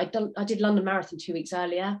happen. I did London Marathon 2 weeks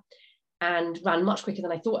earlier and ran much quicker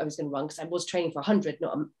than I thought I was going to run because I was training for 100,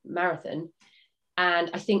 not a marathon.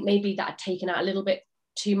 And I think maybe that had taken out a little bit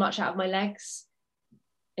too much out of my legs.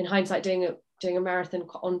 In hindsight, doing a marathon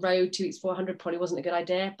on road 2 weeks 400 probably wasn't a good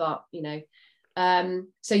idea, but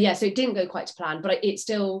so it didn't go quite to plan, but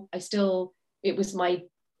it was my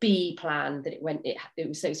B plan that it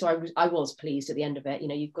was so I was pleased at the end of it.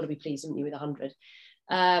 You've got to be pleased, haven't you, with 100.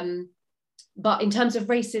 But in terms of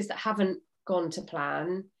races that haven't gone to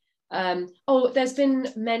plan, there's been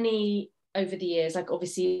many over the years, like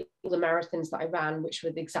obviously all the marathons that I ran, which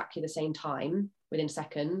were exactly the same time within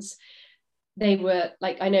seconds. They were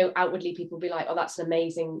like, I know outwardly people will be like, oh, that's an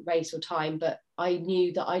amazing race or time, but I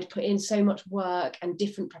knew that I'd put in so much work and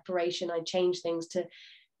different preparation. I changed things to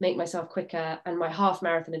make myself quicker, and my half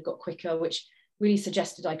marathon had got quicker, which really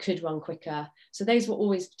suggested I could run quicker. So those were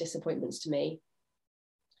always disappointments to me.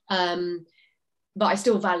 But I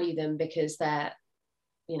still value them because they're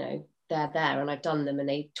there and I've done them and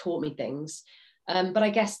they taught me things. But I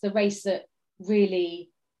guess the race that really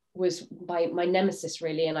was my nemesis,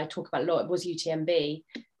 really, and I talk about a lot, it was UTMB.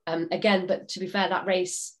 Again, but to be fair, that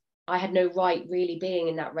race, I had no right really being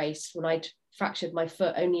in that race when I'd fractured my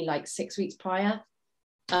foot only like 6 weeks prior.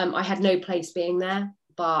 I had no place being there,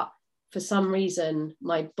 but for some reason,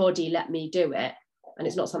 my body let me do it. And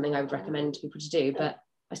it's not something I would recommend people to do, but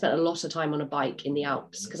I spent a lot of time on a bike in the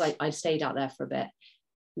Alps because I stayed out there for a bit,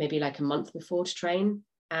 maybe like a month before to train.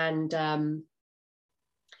 And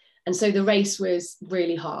so the race was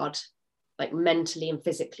really hard, like mentally and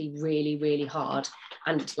physically really, really hard,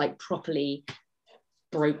 and like properly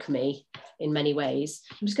broke me in many ways.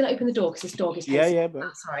 I'm just going to open the door because this dog is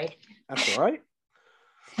but sorry. That's all right.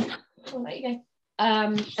 Well, there you go.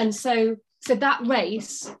 And so that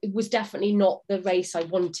race was definitely not the race I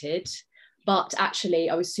wanted, but actually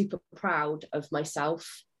I was super proud of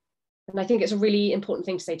myself. And I think it's a really important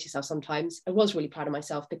thing to say to yourself sometimes. I was really proud of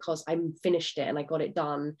myself because I finished it and I got it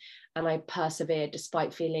done and I persevered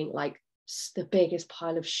despite feeling like the biggest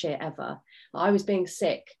pile of shit ever. I was being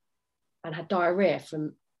sick and had diarrhea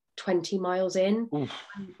from 20 miles in.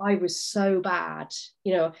 I was so bad.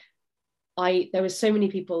 There was so many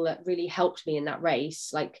people that really helped me in that race.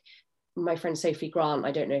 Like my friend Sophie Grant,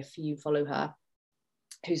 I don't know if you follow her,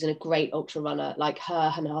 who's a great ultra runner. Like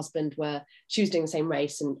her and her husband she was doing the same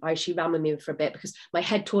race, and she ran with me for a bit because my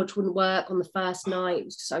head torch wouldn't work on the first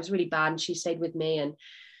night. I was really bad, and she stayed with me,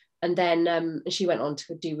 and then she went on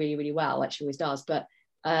to do really, really well, like she always does. But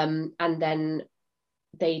and then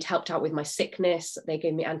they'd helped out with my sickness. They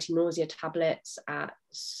gave me anti-nausea tablets at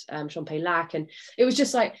Champlain Lac, and it was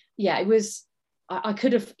just like, it was. I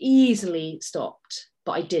could have easily stopped,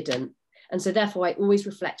 but I didn't. And so therefore I always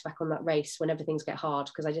reflect back on that race whenever things get hard,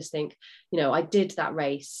 because I just think, I did that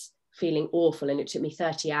race feeling awful and it took me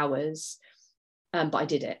 30 hours, but I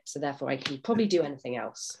did it. So therefore I can probably do anything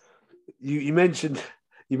else. You mentioned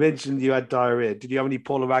you had diarrhea. Did you have any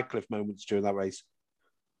Paula Radcliffe moments during that race?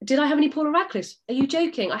 Did I have any Paula Radcliffe? Are you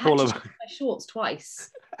joking? I had to change my shorts twice.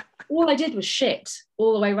 All I did was shit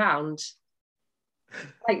all the way around.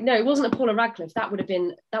 Like, no, it wasn't a Paula Radcliffe. That would have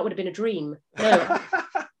been a dream. No.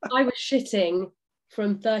 I was shitting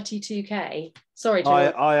from 32k. Sorry, Joe.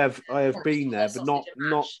 I have been there, but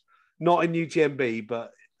not in UTMB.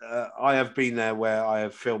 But I have been there where I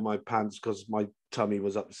have filled my pants because my tummy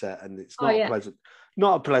was upset, and it's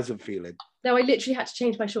not a pleasant feeling. No, I literally had to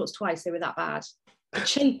change my shorts twice. They were that bad. The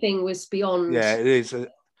chafing was beyond. Yeah, it is.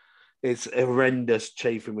 It's horrendous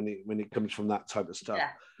chafing when it comes from that type of stuff.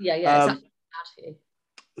 Yeah. Exactly.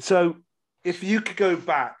 So If you could go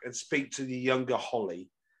back and speak to the younger Holly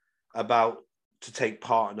about to take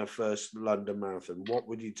part in her first London Marathon, what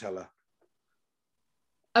would you tell her?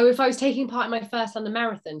 Oh, if I was taking part in my first London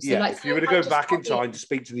Marathon. So yeah, if you were to go back in time to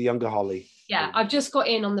speak to the younger Holly. Yeah, I've just got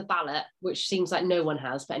in on the ballot, which seems like no one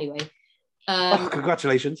has, but anyway.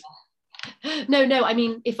 Congratulations. No, I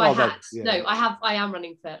mean, if I had, no, I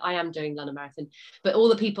am doing London Marathon, but all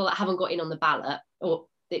the people that haven't got in on the ballot, or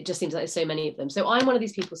it just seems like there's so many of them. So I'm one of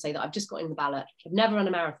these people say that I've just got in the ballot. I've never run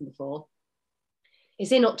a marathon before.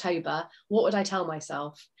 It's in October. What would I tell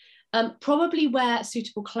myself? Probably wear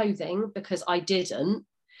suitable clothing, because I didn't.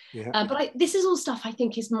 Yeah. But this is all stuff I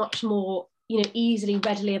think is much more, easily,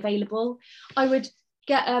 readily available. I would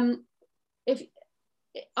get,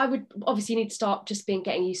 I would obviously need to start just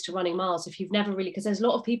getting used to running miles if you've never really, because there's a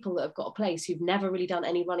lot of people that have got a place who've never really done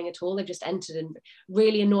any running at all. They've just entered and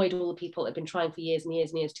really annoyed all the people that have been trying for years and years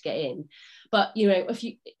and years to get in. But,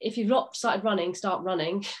 if you've not started running, start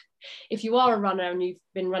running. If you are a runner and you've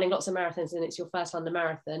been running lots of marathons and it's your first London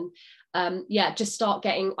Marathon, just start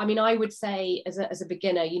getting, I would say as a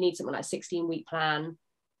beginner, you need something like a 16-week plan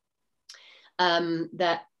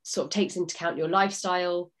that sort of takes into account your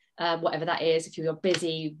lifestyle, whatever that is. If you're a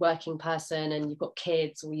busy working person and you've got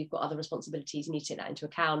kids or you've got other responsibilities, you need to take that into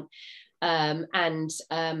account.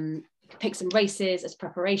 Pick some races as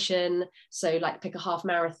preparation. So like pick a half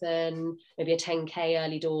marathon, maybe a 10K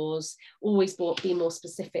early doors. Always be more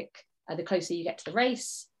specific the closer you get to the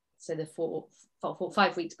race. So the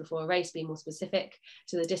 5 weeks before a race, be more specific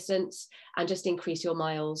to the distance and just increase your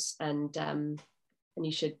miles, and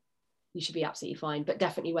you should be absolutely fine. But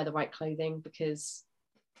definitely wear the right clothing, because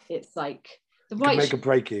it's like the right, make or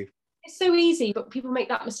break you. It's so easy, but people make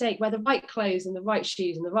that mistake. Wear the right clothes and the right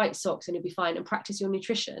shoes and the right socks and you'll be fine, and practice your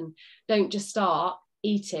nutrition. Don't just start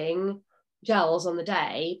eating gels on the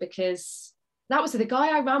day, because that was the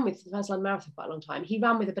guy I ran with for the first London Marathon for quite a long time. He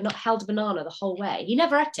ran with held a banana the whole way. He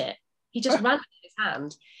never ate it. He just ran with it in his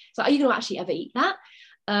hand. So are you going to actually ever eat that?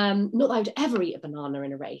 Not that I would ever eat a banana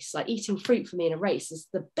in a race. Like eating fruit for me in a race is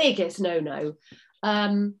the biggest no-no.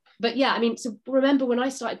 But yeah, so remember when I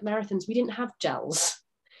started marathons, we didn't have gels.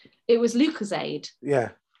 It was Lucozade.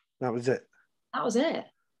 Yeah, that was it. That was it.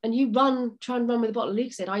 And you try and run with a bottle of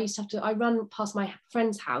Lucozade. I run past my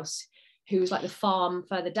friend's house, who was like the farm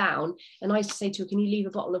further down. And I used to say to her, can you leave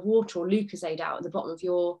a bottle of water or Lucozade out at the bottom of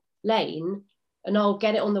your lane? And I'll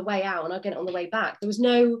get it on the way out and I'll get it on the way back. There was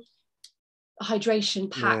no hydration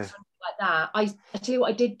pack or anything like that. I tell you what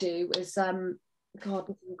I did do was, God,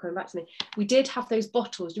 this is coming back to me. We did have those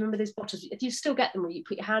bottles. Do you remember those bottles? If you still get them, where you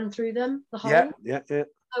put your hand through them, the hole? Yeah.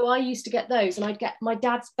 So I used to get those, and I'd get my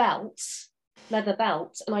dad's belts, leather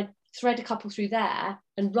belts, and I'd thread a couple through there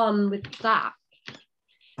and run with that.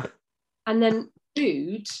 And then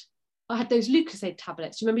food, I had those Lucozade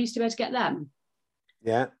tablets. Do you remember you used to be able to get them?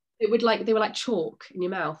 Yeah. They were like chalk in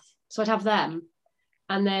your mouth. So I'd have them.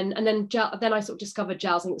 And then I sort of discovered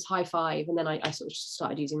gels, and it was High Five, and then I sort of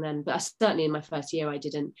started using them. But certainly in my first year, I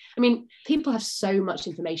didn't. People have so much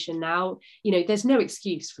information now. There's no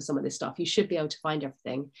excuse for some of this stuff. You should be able to find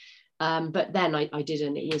everything. But then I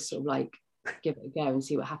didn't. It was sort of like, give it a go and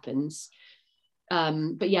see what happens.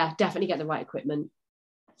 But yeah, definitely get the right equipment.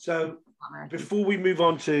 So before we move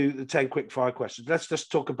on to the 10 quick fire questions, let's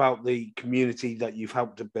just talk about the community that you've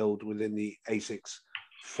helped to build within the ASICS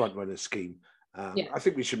Frontrunner scheme. I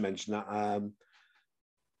think we should mention that.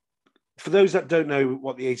 For those that don't know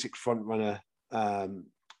what the ASICS Frontrunner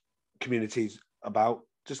community is about,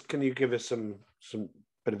 just can you give us some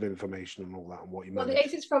bit of information on all that and what you mean? Well, the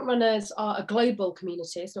ASICS Frontrunners are a global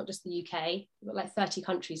community. It's not just the UK. We've got like 30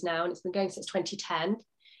 countries now, and it's been going since 2010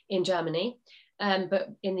 in Germany. But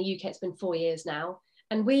in the UK, it's been 4 years now.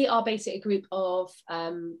 And we are basically a group of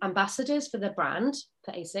ambassadors for the brand,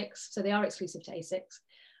 for ASICS. So they are exclusive to ASICS.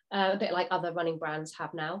 A bit like other running brands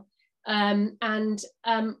have now.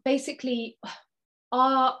 Basically,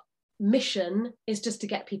 our mission is just to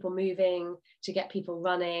get people moving, to get people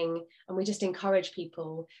running, and we just encourage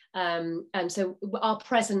people. And so our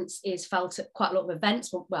presence is felt at quite a lot of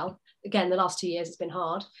events. Well, again, the last 2 years it's been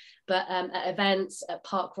hard, but at events, at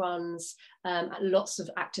park runs, at lots of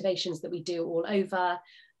activations that we do all over.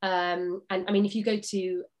 If you go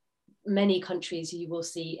to many countries, you will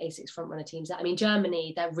see ASICS Frontrunner teams.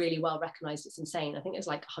 Germany, they're really well recognized. It's insane. I think there's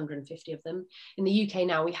like 150 of them. In the UK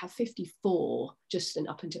now, we have 54 just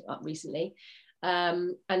up recently.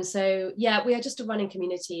 And so, yeah, we are just a running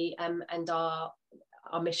community, and our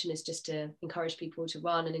mission is just to encourage people to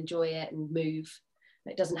run and enjoy it and move.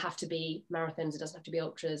 It doesn't have to be marathons. It doesn't have to be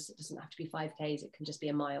ultras. It doesn't have to be 5Ks. It can just be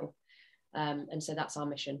a mile. And so that's our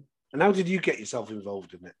mission. And how did you get yourself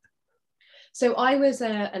involved in it? So I was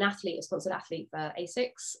an athlete, a sponsored athlete for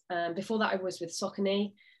ASICS. Before that, I was with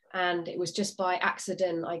Saucony, and it was just by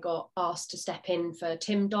accident I got asked to step in for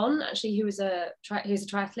Tim Don, actually, who's a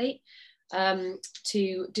triathlete,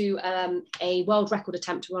 to do a world record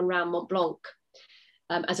attempt to run around Mont Blanc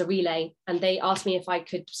as a relay. And they asked me if I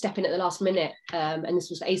could step in at the last minute, and this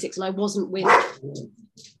was for ASICS, and I wasn't with.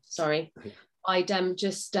 Sorry, I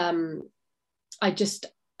just left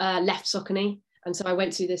Saucony, and so I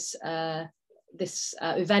went to this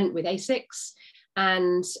event with ASICS,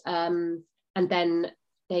 and then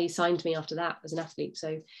they signed me after that as an athlete.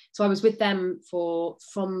 So I was with them from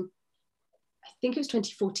I think it was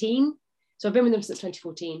 2014. So I've been with them since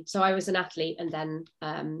 2014. So I was an athlete, and then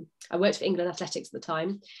I worked for England Athletics at the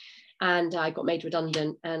time, and I got made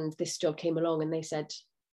redundant, and this job came along, and they said,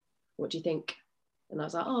 "What do you think?" And I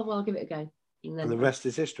was like, "Oh, well, I'll give it a go." And the rest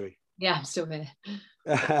is history. Yeah, I'm still here.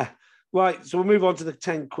 Right, so we'll move on to the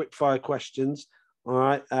 10 quick fire questions. All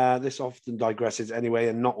right, this often digresses anyway,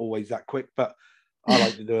 and not always that quick, but I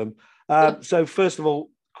like to do them. So first of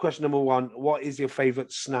all, question number 1, what is your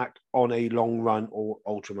favorite snack on a long run or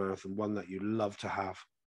ultra marathon, one that you love to have?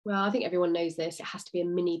 Well, I think everyone knows this. It has to be a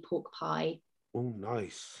mini pork pie. Oh,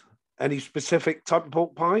 nice. Any specific type of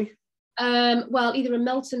pork pie? Well, either a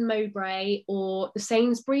Melton Mowbray or the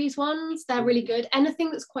Sainsbury's ones. They're really good.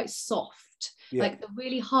 Anything that's quite soft. Yeah. Like the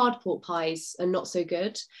really hard pork pies are not so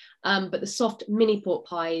good, but the soft mini pork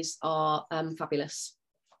pies are fabulous.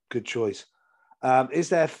 Good choice. Is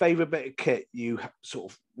there a favourite bit of kit you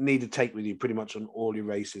sort of need to take with you pretty much on all your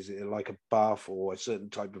races? Is it like a buff or a certain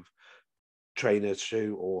type of trainer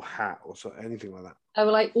shoe or hat or anything like that? I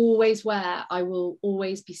will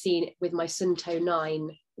always be seen with my Sunto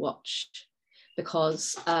 9 watch,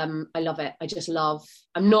 because I love it.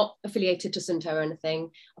 I'm not affiliated to Sunto or anything.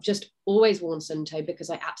 I've just always worn Sunto because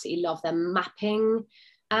I absolutely love their mapping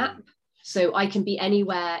app. So I can be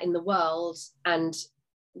anywhere in the world and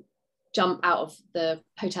jump out of the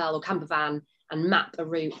hotel or camper van and map a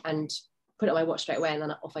route and put it on my watch straight away, and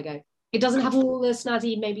then off I go. It doesn't have all the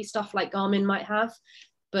snazzy maybe stuff like Garmin might have,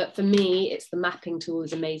 but for me, it's the mapping tool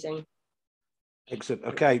is amazing. Excellent.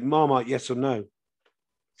 Okay, Marmite, yes or no?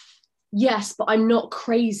 Yes, but I'm not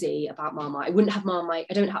crazy about Marmite. I wouldn't have Marmite.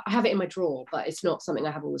 I have it in my drawer, but it's not something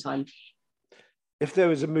I have all the time. If there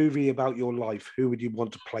was a movie about your life, who would you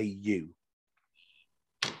want to play you?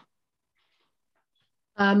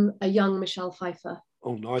 A young Michelle Pfeiffer.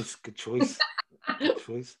 Oh, nice. Good choice. Good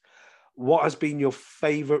choice. What has been your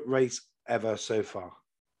favourite race ever so far?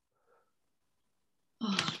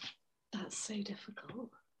 Oh, that's so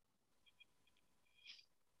difficult.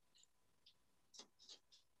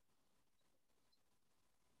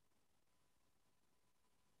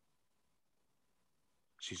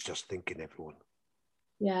 She's just thinking, everyone.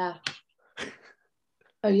 Yeah.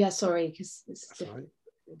 Oh, yeah, sorry, because it's different.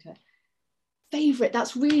 Right. Okay. Favourite,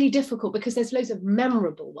 that's really difficult because there's loads of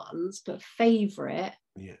memorable ones, but favourite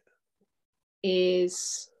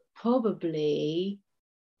is probably...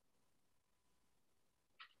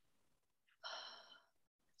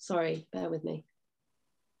 Sorry, bear with me.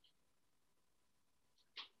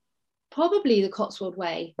 Probably the Cotswold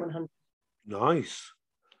Way 100. Nice.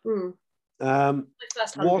 My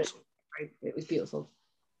first 100. It was beautiful.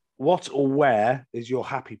 What or where is your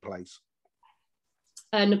happy place?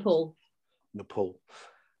 Nepal. Nepal.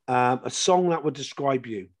 A song that would describe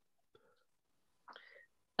you?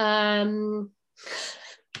 Oh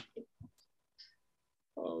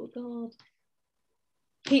God.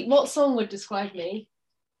 Pete, what song would describe me?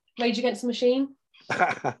 Rage Against the Machine?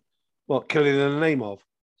 What, Killing in the Name of?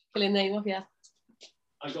 Killing in the Name of, yeah.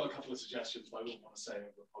 I've got a couple of suggestions, but I wouldn't want to say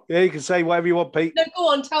it. Yeah, you can say whatever you want, Pete. No, go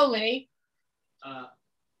on, tell me. I'm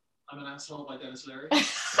an Asshole by Denis Leary.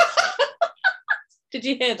 Did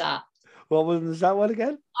you hear that? What was that one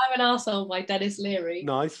again? I'm an Arsehole by Denis Leary.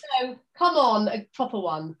 Nice. So, come on, a proper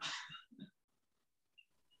one.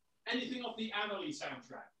 Anything off the Amelie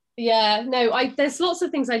soundtrack? Yeah, no, there's lots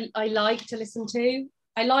of things I like to listen to.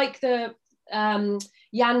 I like the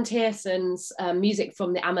Jan Tierson's music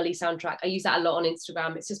from the Amelie soundtrack. I use that a lot on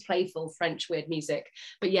Instagram. It's just playful French weird music.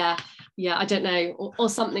 But yeah, I don't know. Or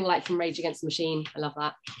something like from Rage Against the Machine. I love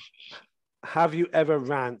that. Have you ever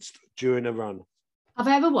ranted during a run? Have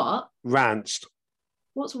I ever what? Ranced.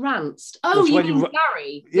 What's ranced? Oh, you mean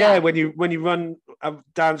Gary? Yeah, when you run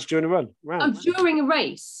dance during a run. Ranced. Oh, during a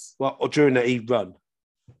race? Well, or during the run.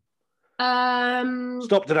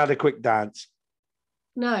 Stopped and had a quick dance.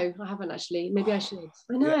 No, I haven't actually. Maybe I should.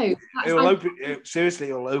 I know. Yeah.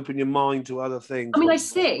 It'll open your mind to other things. I mean, I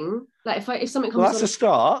sing. Like if something comes. Well, that's a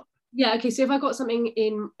start. Yeah, okay. So if I got something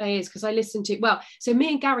in my ears, because I listen to, well, so me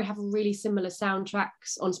and Gary have really similar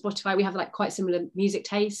soundtracks on Spotify. We have like quite similar music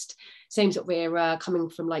taste. Same sort of era, coming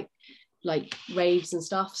from like raves and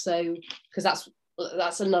stuff. So because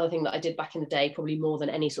that's another thing that I did back in the day, probably more than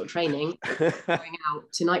any sort of training, going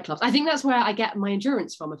out to nightclubs. I think that's where I get my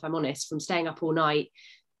endurance from, if I'm honest, from staying up all night,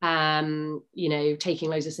 taking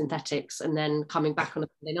loads of synthetics and then coming back on a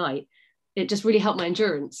Sunday night. It just really helped my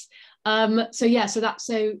endurance. I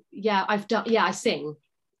sing.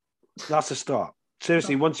 That's a start.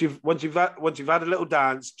 Seriously, once you've had a little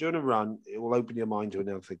dance during a run, it will open your mind to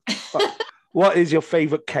another thing. But what is your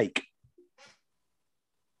favourite cake?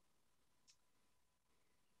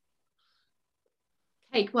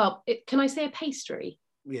 Cake. Well, can I say a pastry?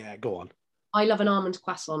 Yeah, go on. I love an almond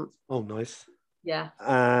croissant. Oh, nice. Yeah.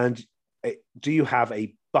 And do you have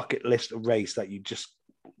a bucket list of race that you just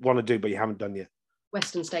want to do but you haven't done yet?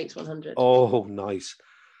 Western States 100. Oh, nice.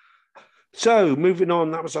 So moving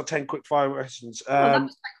on, that was our 10 quick fire questions. That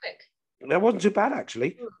was quite quick. That wasn't too bad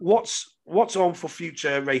actually. What's on for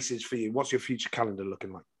future races for you? What's your future calendar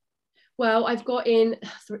looking like? Well, I've got in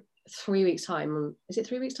 3 weeks' time. Is it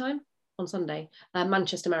 3 weeks' time? On Sunday,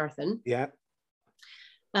 Manchester Marathon. Yeah.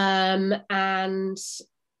 And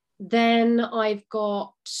then I've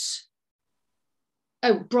got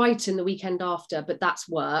Brighton the weekend after, but that's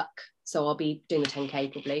work, so I'll be doing the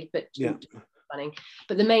 10K probably. But yeah, running.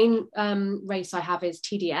 But the main race I have is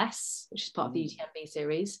TDS, which is part of the UTMB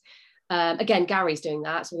series. Again, Gary's doing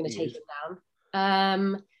that, so we're going to take it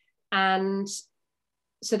down. And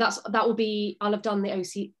so that will be, I'll have done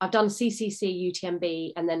I've done CCC,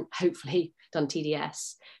 UTMB, and then hopefully done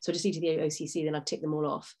TDS. So I just need to the OCC, then I've ticked them all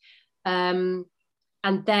off. And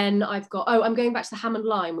then I've got, I'm going back to the Hammond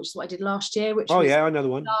Line, which is what I did last year, which another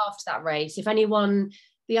one. Loved that race. If anyone,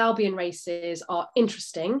 the Albion races are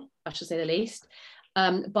interesting, I should say the least,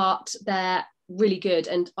 but they're really good.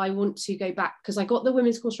 And I want to go back because I got the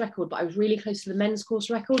women's course record, but I was really close to the men's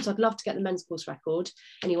course record. So I'd love to get the men's course record.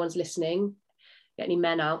 Anyone's listening, get any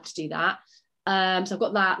men out to do that. So I've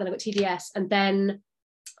got that, then I've got TDS, and then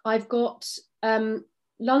I've got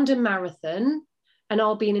London Marathon, and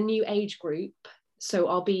I'll be in a new age group. So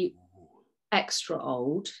I'll be extra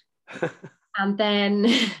old. And then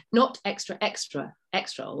not extra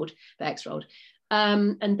old, but extra old.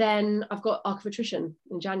 And then I've got Arc of Attrition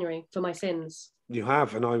in January for my sins. You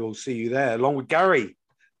have, and I will see you there along with Gary.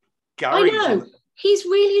 I know. He's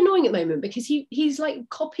really annoying at the moment because he's like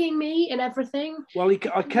copying me and everything. Well, I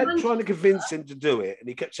kept trying to convince him to do it, and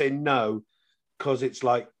he kept saying no because it's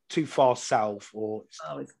like too far south, or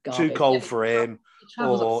it's too cold for him,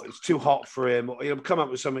 or it's too hot for him, or he'll come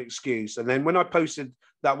up with some excuse. And then when I posted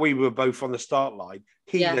that we were both on the start line,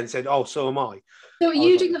 he then said, "Oh, so am I." So are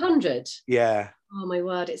you doing 100? Yeah. Oh my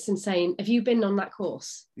word, it's insane. Have you been on that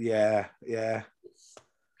course? Yeah.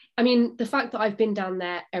 I mean, the fact that I've been down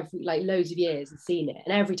there loads of years and seen it,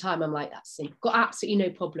 and every time I'm like, that's simple. Got absolutely no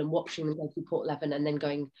problem watching them go through Portleven and then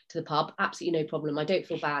going to the pub. Absolutely no problem. I don't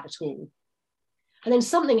feel bad at all. And then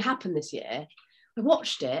something happened this year. I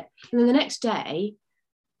watched it, and then the next day,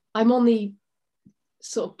 I'm on the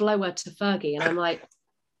sort of blower to Fergie, and I'm like,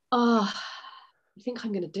 oh, I think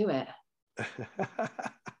I'm going to do it.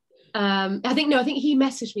 I think he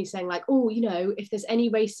messaged me saying like, oh, if there's any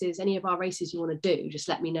of our races you want to do, just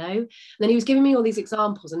let me know. And then he was giving me all these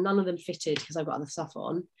examples and none of them fitted because I've got other stuff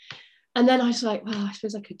on. And then I was like, well, I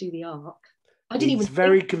suppose I could do the Arc. He's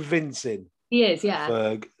very convincing. He is, yeah.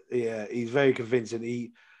 Ferg. Yeah, he's very convincing.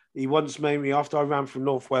 He once made me, after I ran from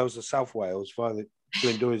North Wales to South Wales via the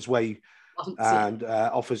Glyndwr's Way and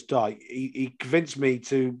Offers Dyke, he convinced me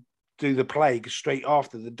to do the Plague straight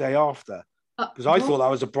after, the day after. Because I thought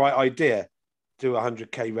that was a bright idea, do a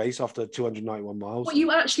 100K race after 291 miles. Well,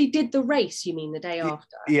 you actually did the race, you mean, the day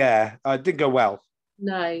after? Yeah, it didn't go well.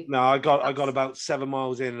 No, I got about 7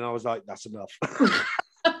 miles in and I was like, that's enough.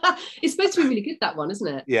 It's supposed to be really good, that one, isn't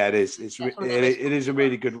it? Yeah, it is. It is a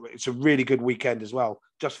really good. It's a really good weekend as well,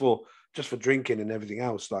 just for drinking and everything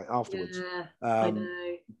else like afterwards. Yeah, I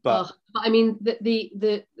know. But I mean,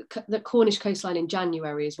 the Cornish coastline in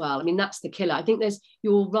January as well. I mean, that's the killer. I think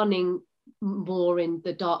you're running more in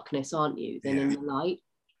the darkness, aren't you, than in the light?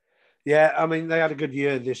 Yeah, I mean, they had a good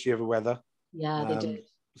year this year of weather. Yeah, they did.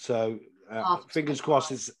 So fingers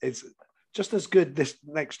crossed, it's just as good this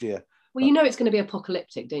next year. Well, it's going to be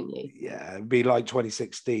apocalyptic, don't you? Yeah, it'd be like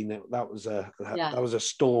 2016. That was a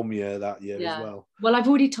storm year that year as well. Well, I've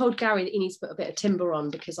already told Gary that he needs to put a bit of timber on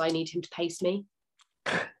because I need him to pace me.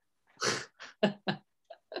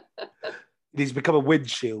 He's become a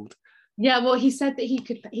windshield. Yeah, well, he said that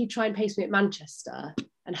he'd try and pace me at Manchester,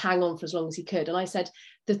 and hang on for as long as he could. And I said,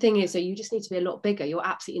 the thing is, so you just need to be a lot bigger. You're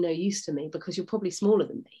absolutely no use to me because you're probably smaller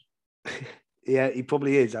than me. Yeah, he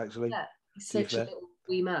probably is, actually. Yeah, he's such a little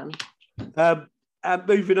wee man.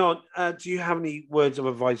 Moving on, do you have any words of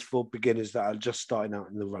advice for beginners that are just starting out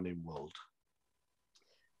in the running world?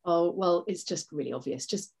 Oh, well, it's just really obvious.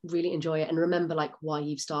 Just really enjoy it and remember like why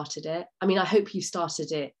you've started it. I mean, I hope you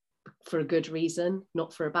started it for a good reason,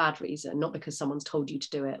 not for a bad reason, not because someone's told you to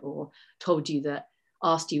do it or told you that,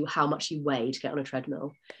 asked you how much you weigh to get on a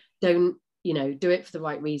treadmill. Don't, do it for the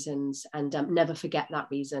right reasons, and never forget that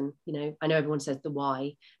reason. I know everyone says the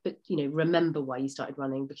why, but, remember why you started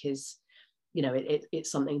running, because,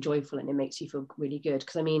 it's something joyful and it makes you feel really good.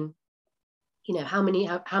 Because I mean, how many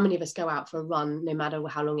of us go out for a run, no matter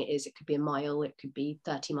how long it is? It could be a mile, it could be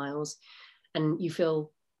 30 miles, and you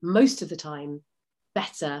feel most of the time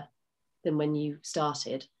better than when you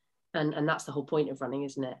started. And that's the whole point of running,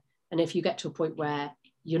 isn't it? And if you get to a point where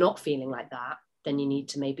you're not feeling like that, then you need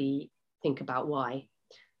to maybe think about why.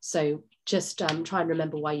 So just try and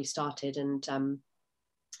remember why you started, and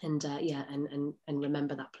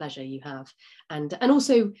remember that pleasure you have, and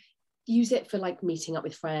also use it for like meeting up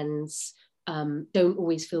with friends. Don't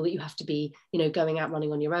always feel that you have to be, going out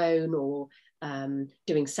running on your own, or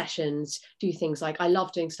doing sessions. Do things like, I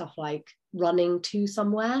love doing stuff like running to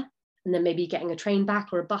somewhere and then maybe getting a train back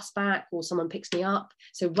or a bus back, or someone picks me up.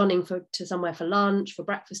 So running to somewhere for lunch, for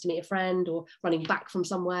breakfast, to meet a friend, or running back from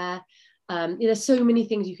somewhere. There's so many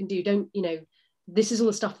things you can do. This is all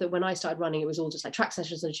the stuff that when I started running, it was all just like track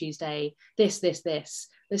sessions on a Tuesday, this. There's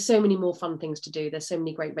so many more fun things to do. There's so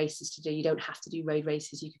many great races to do. You don't have to do road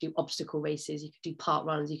races. You could do obstacle races. You could do park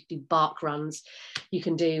runs. You could do bark runs. You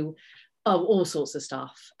can do all sorts of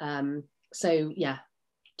stuff. So yeah,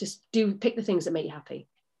 just pick the things that make you happy.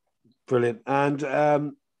 Brilliant.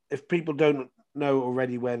 And if people don't know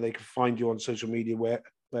already where they can find you on social media,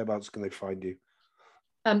 whereabouts can they find you?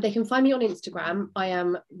 They can find me on Instagram. I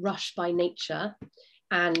am Rush by Nature,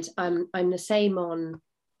 and I'm the same on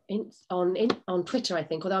Twitter, I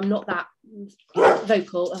think, although I'm not that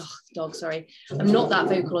vocal. Oh, dog, sorry. I'm not that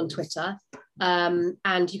vocal on Twitter.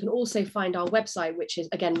 And you can also find our website, which is,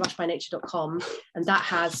 again, rushbynature.com, and that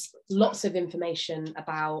has lots of information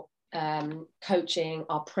about coaching,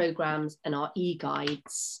 our programs, and our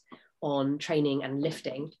e-guides on training and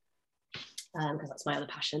lifting, because that's my other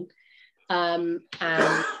passion. And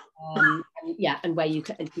where you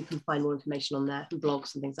can find more information on there, and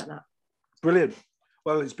blogs and things like that. Brilliant.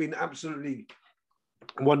 Well, it's been absolutely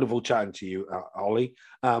wonderful chatting to you, Holly.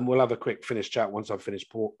 We'll have a quick finish chat once I've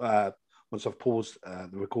paused the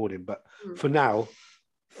recording. But for now,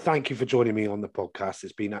 thank you for joining me on the podcast.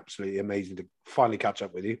 It's been absolutely amazing to finally catch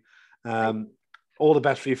up with you. All the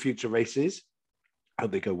best for your future races. I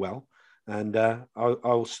hope they go well. And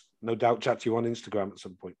I'll no doubt chat to you on Instagram at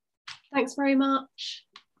some point. Thanks very much.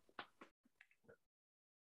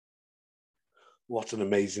 What an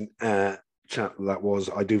amazing chat that was.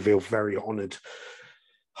 I do feel very honoured,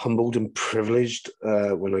 humbled and privileged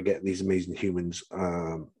when I get these amazing humans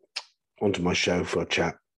onto my show for a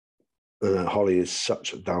chat. Holly is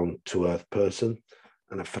such a down-to-earth person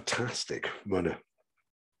and a fantastic runner.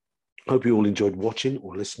 Hope you all enjoyed watching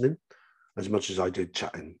or listening as much as I did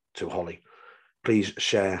chatting to Holly. Please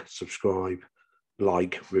share, subscribe,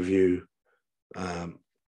 like, review the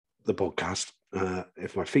podcast.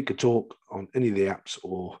 If my feet could talk on any of the apps,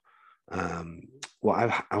 or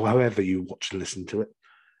however you watch and listen to it,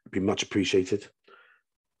 it'd be much appreciated.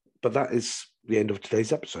 But that is the end of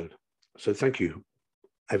today's episode. So thank you,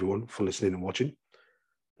 everyone, for listening and watching.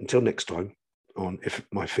 Until next time on If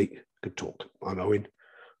My Feet Could Talk, I'm Owen,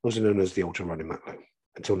 also known as the Ultra Running Matlow.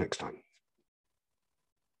 Until next time.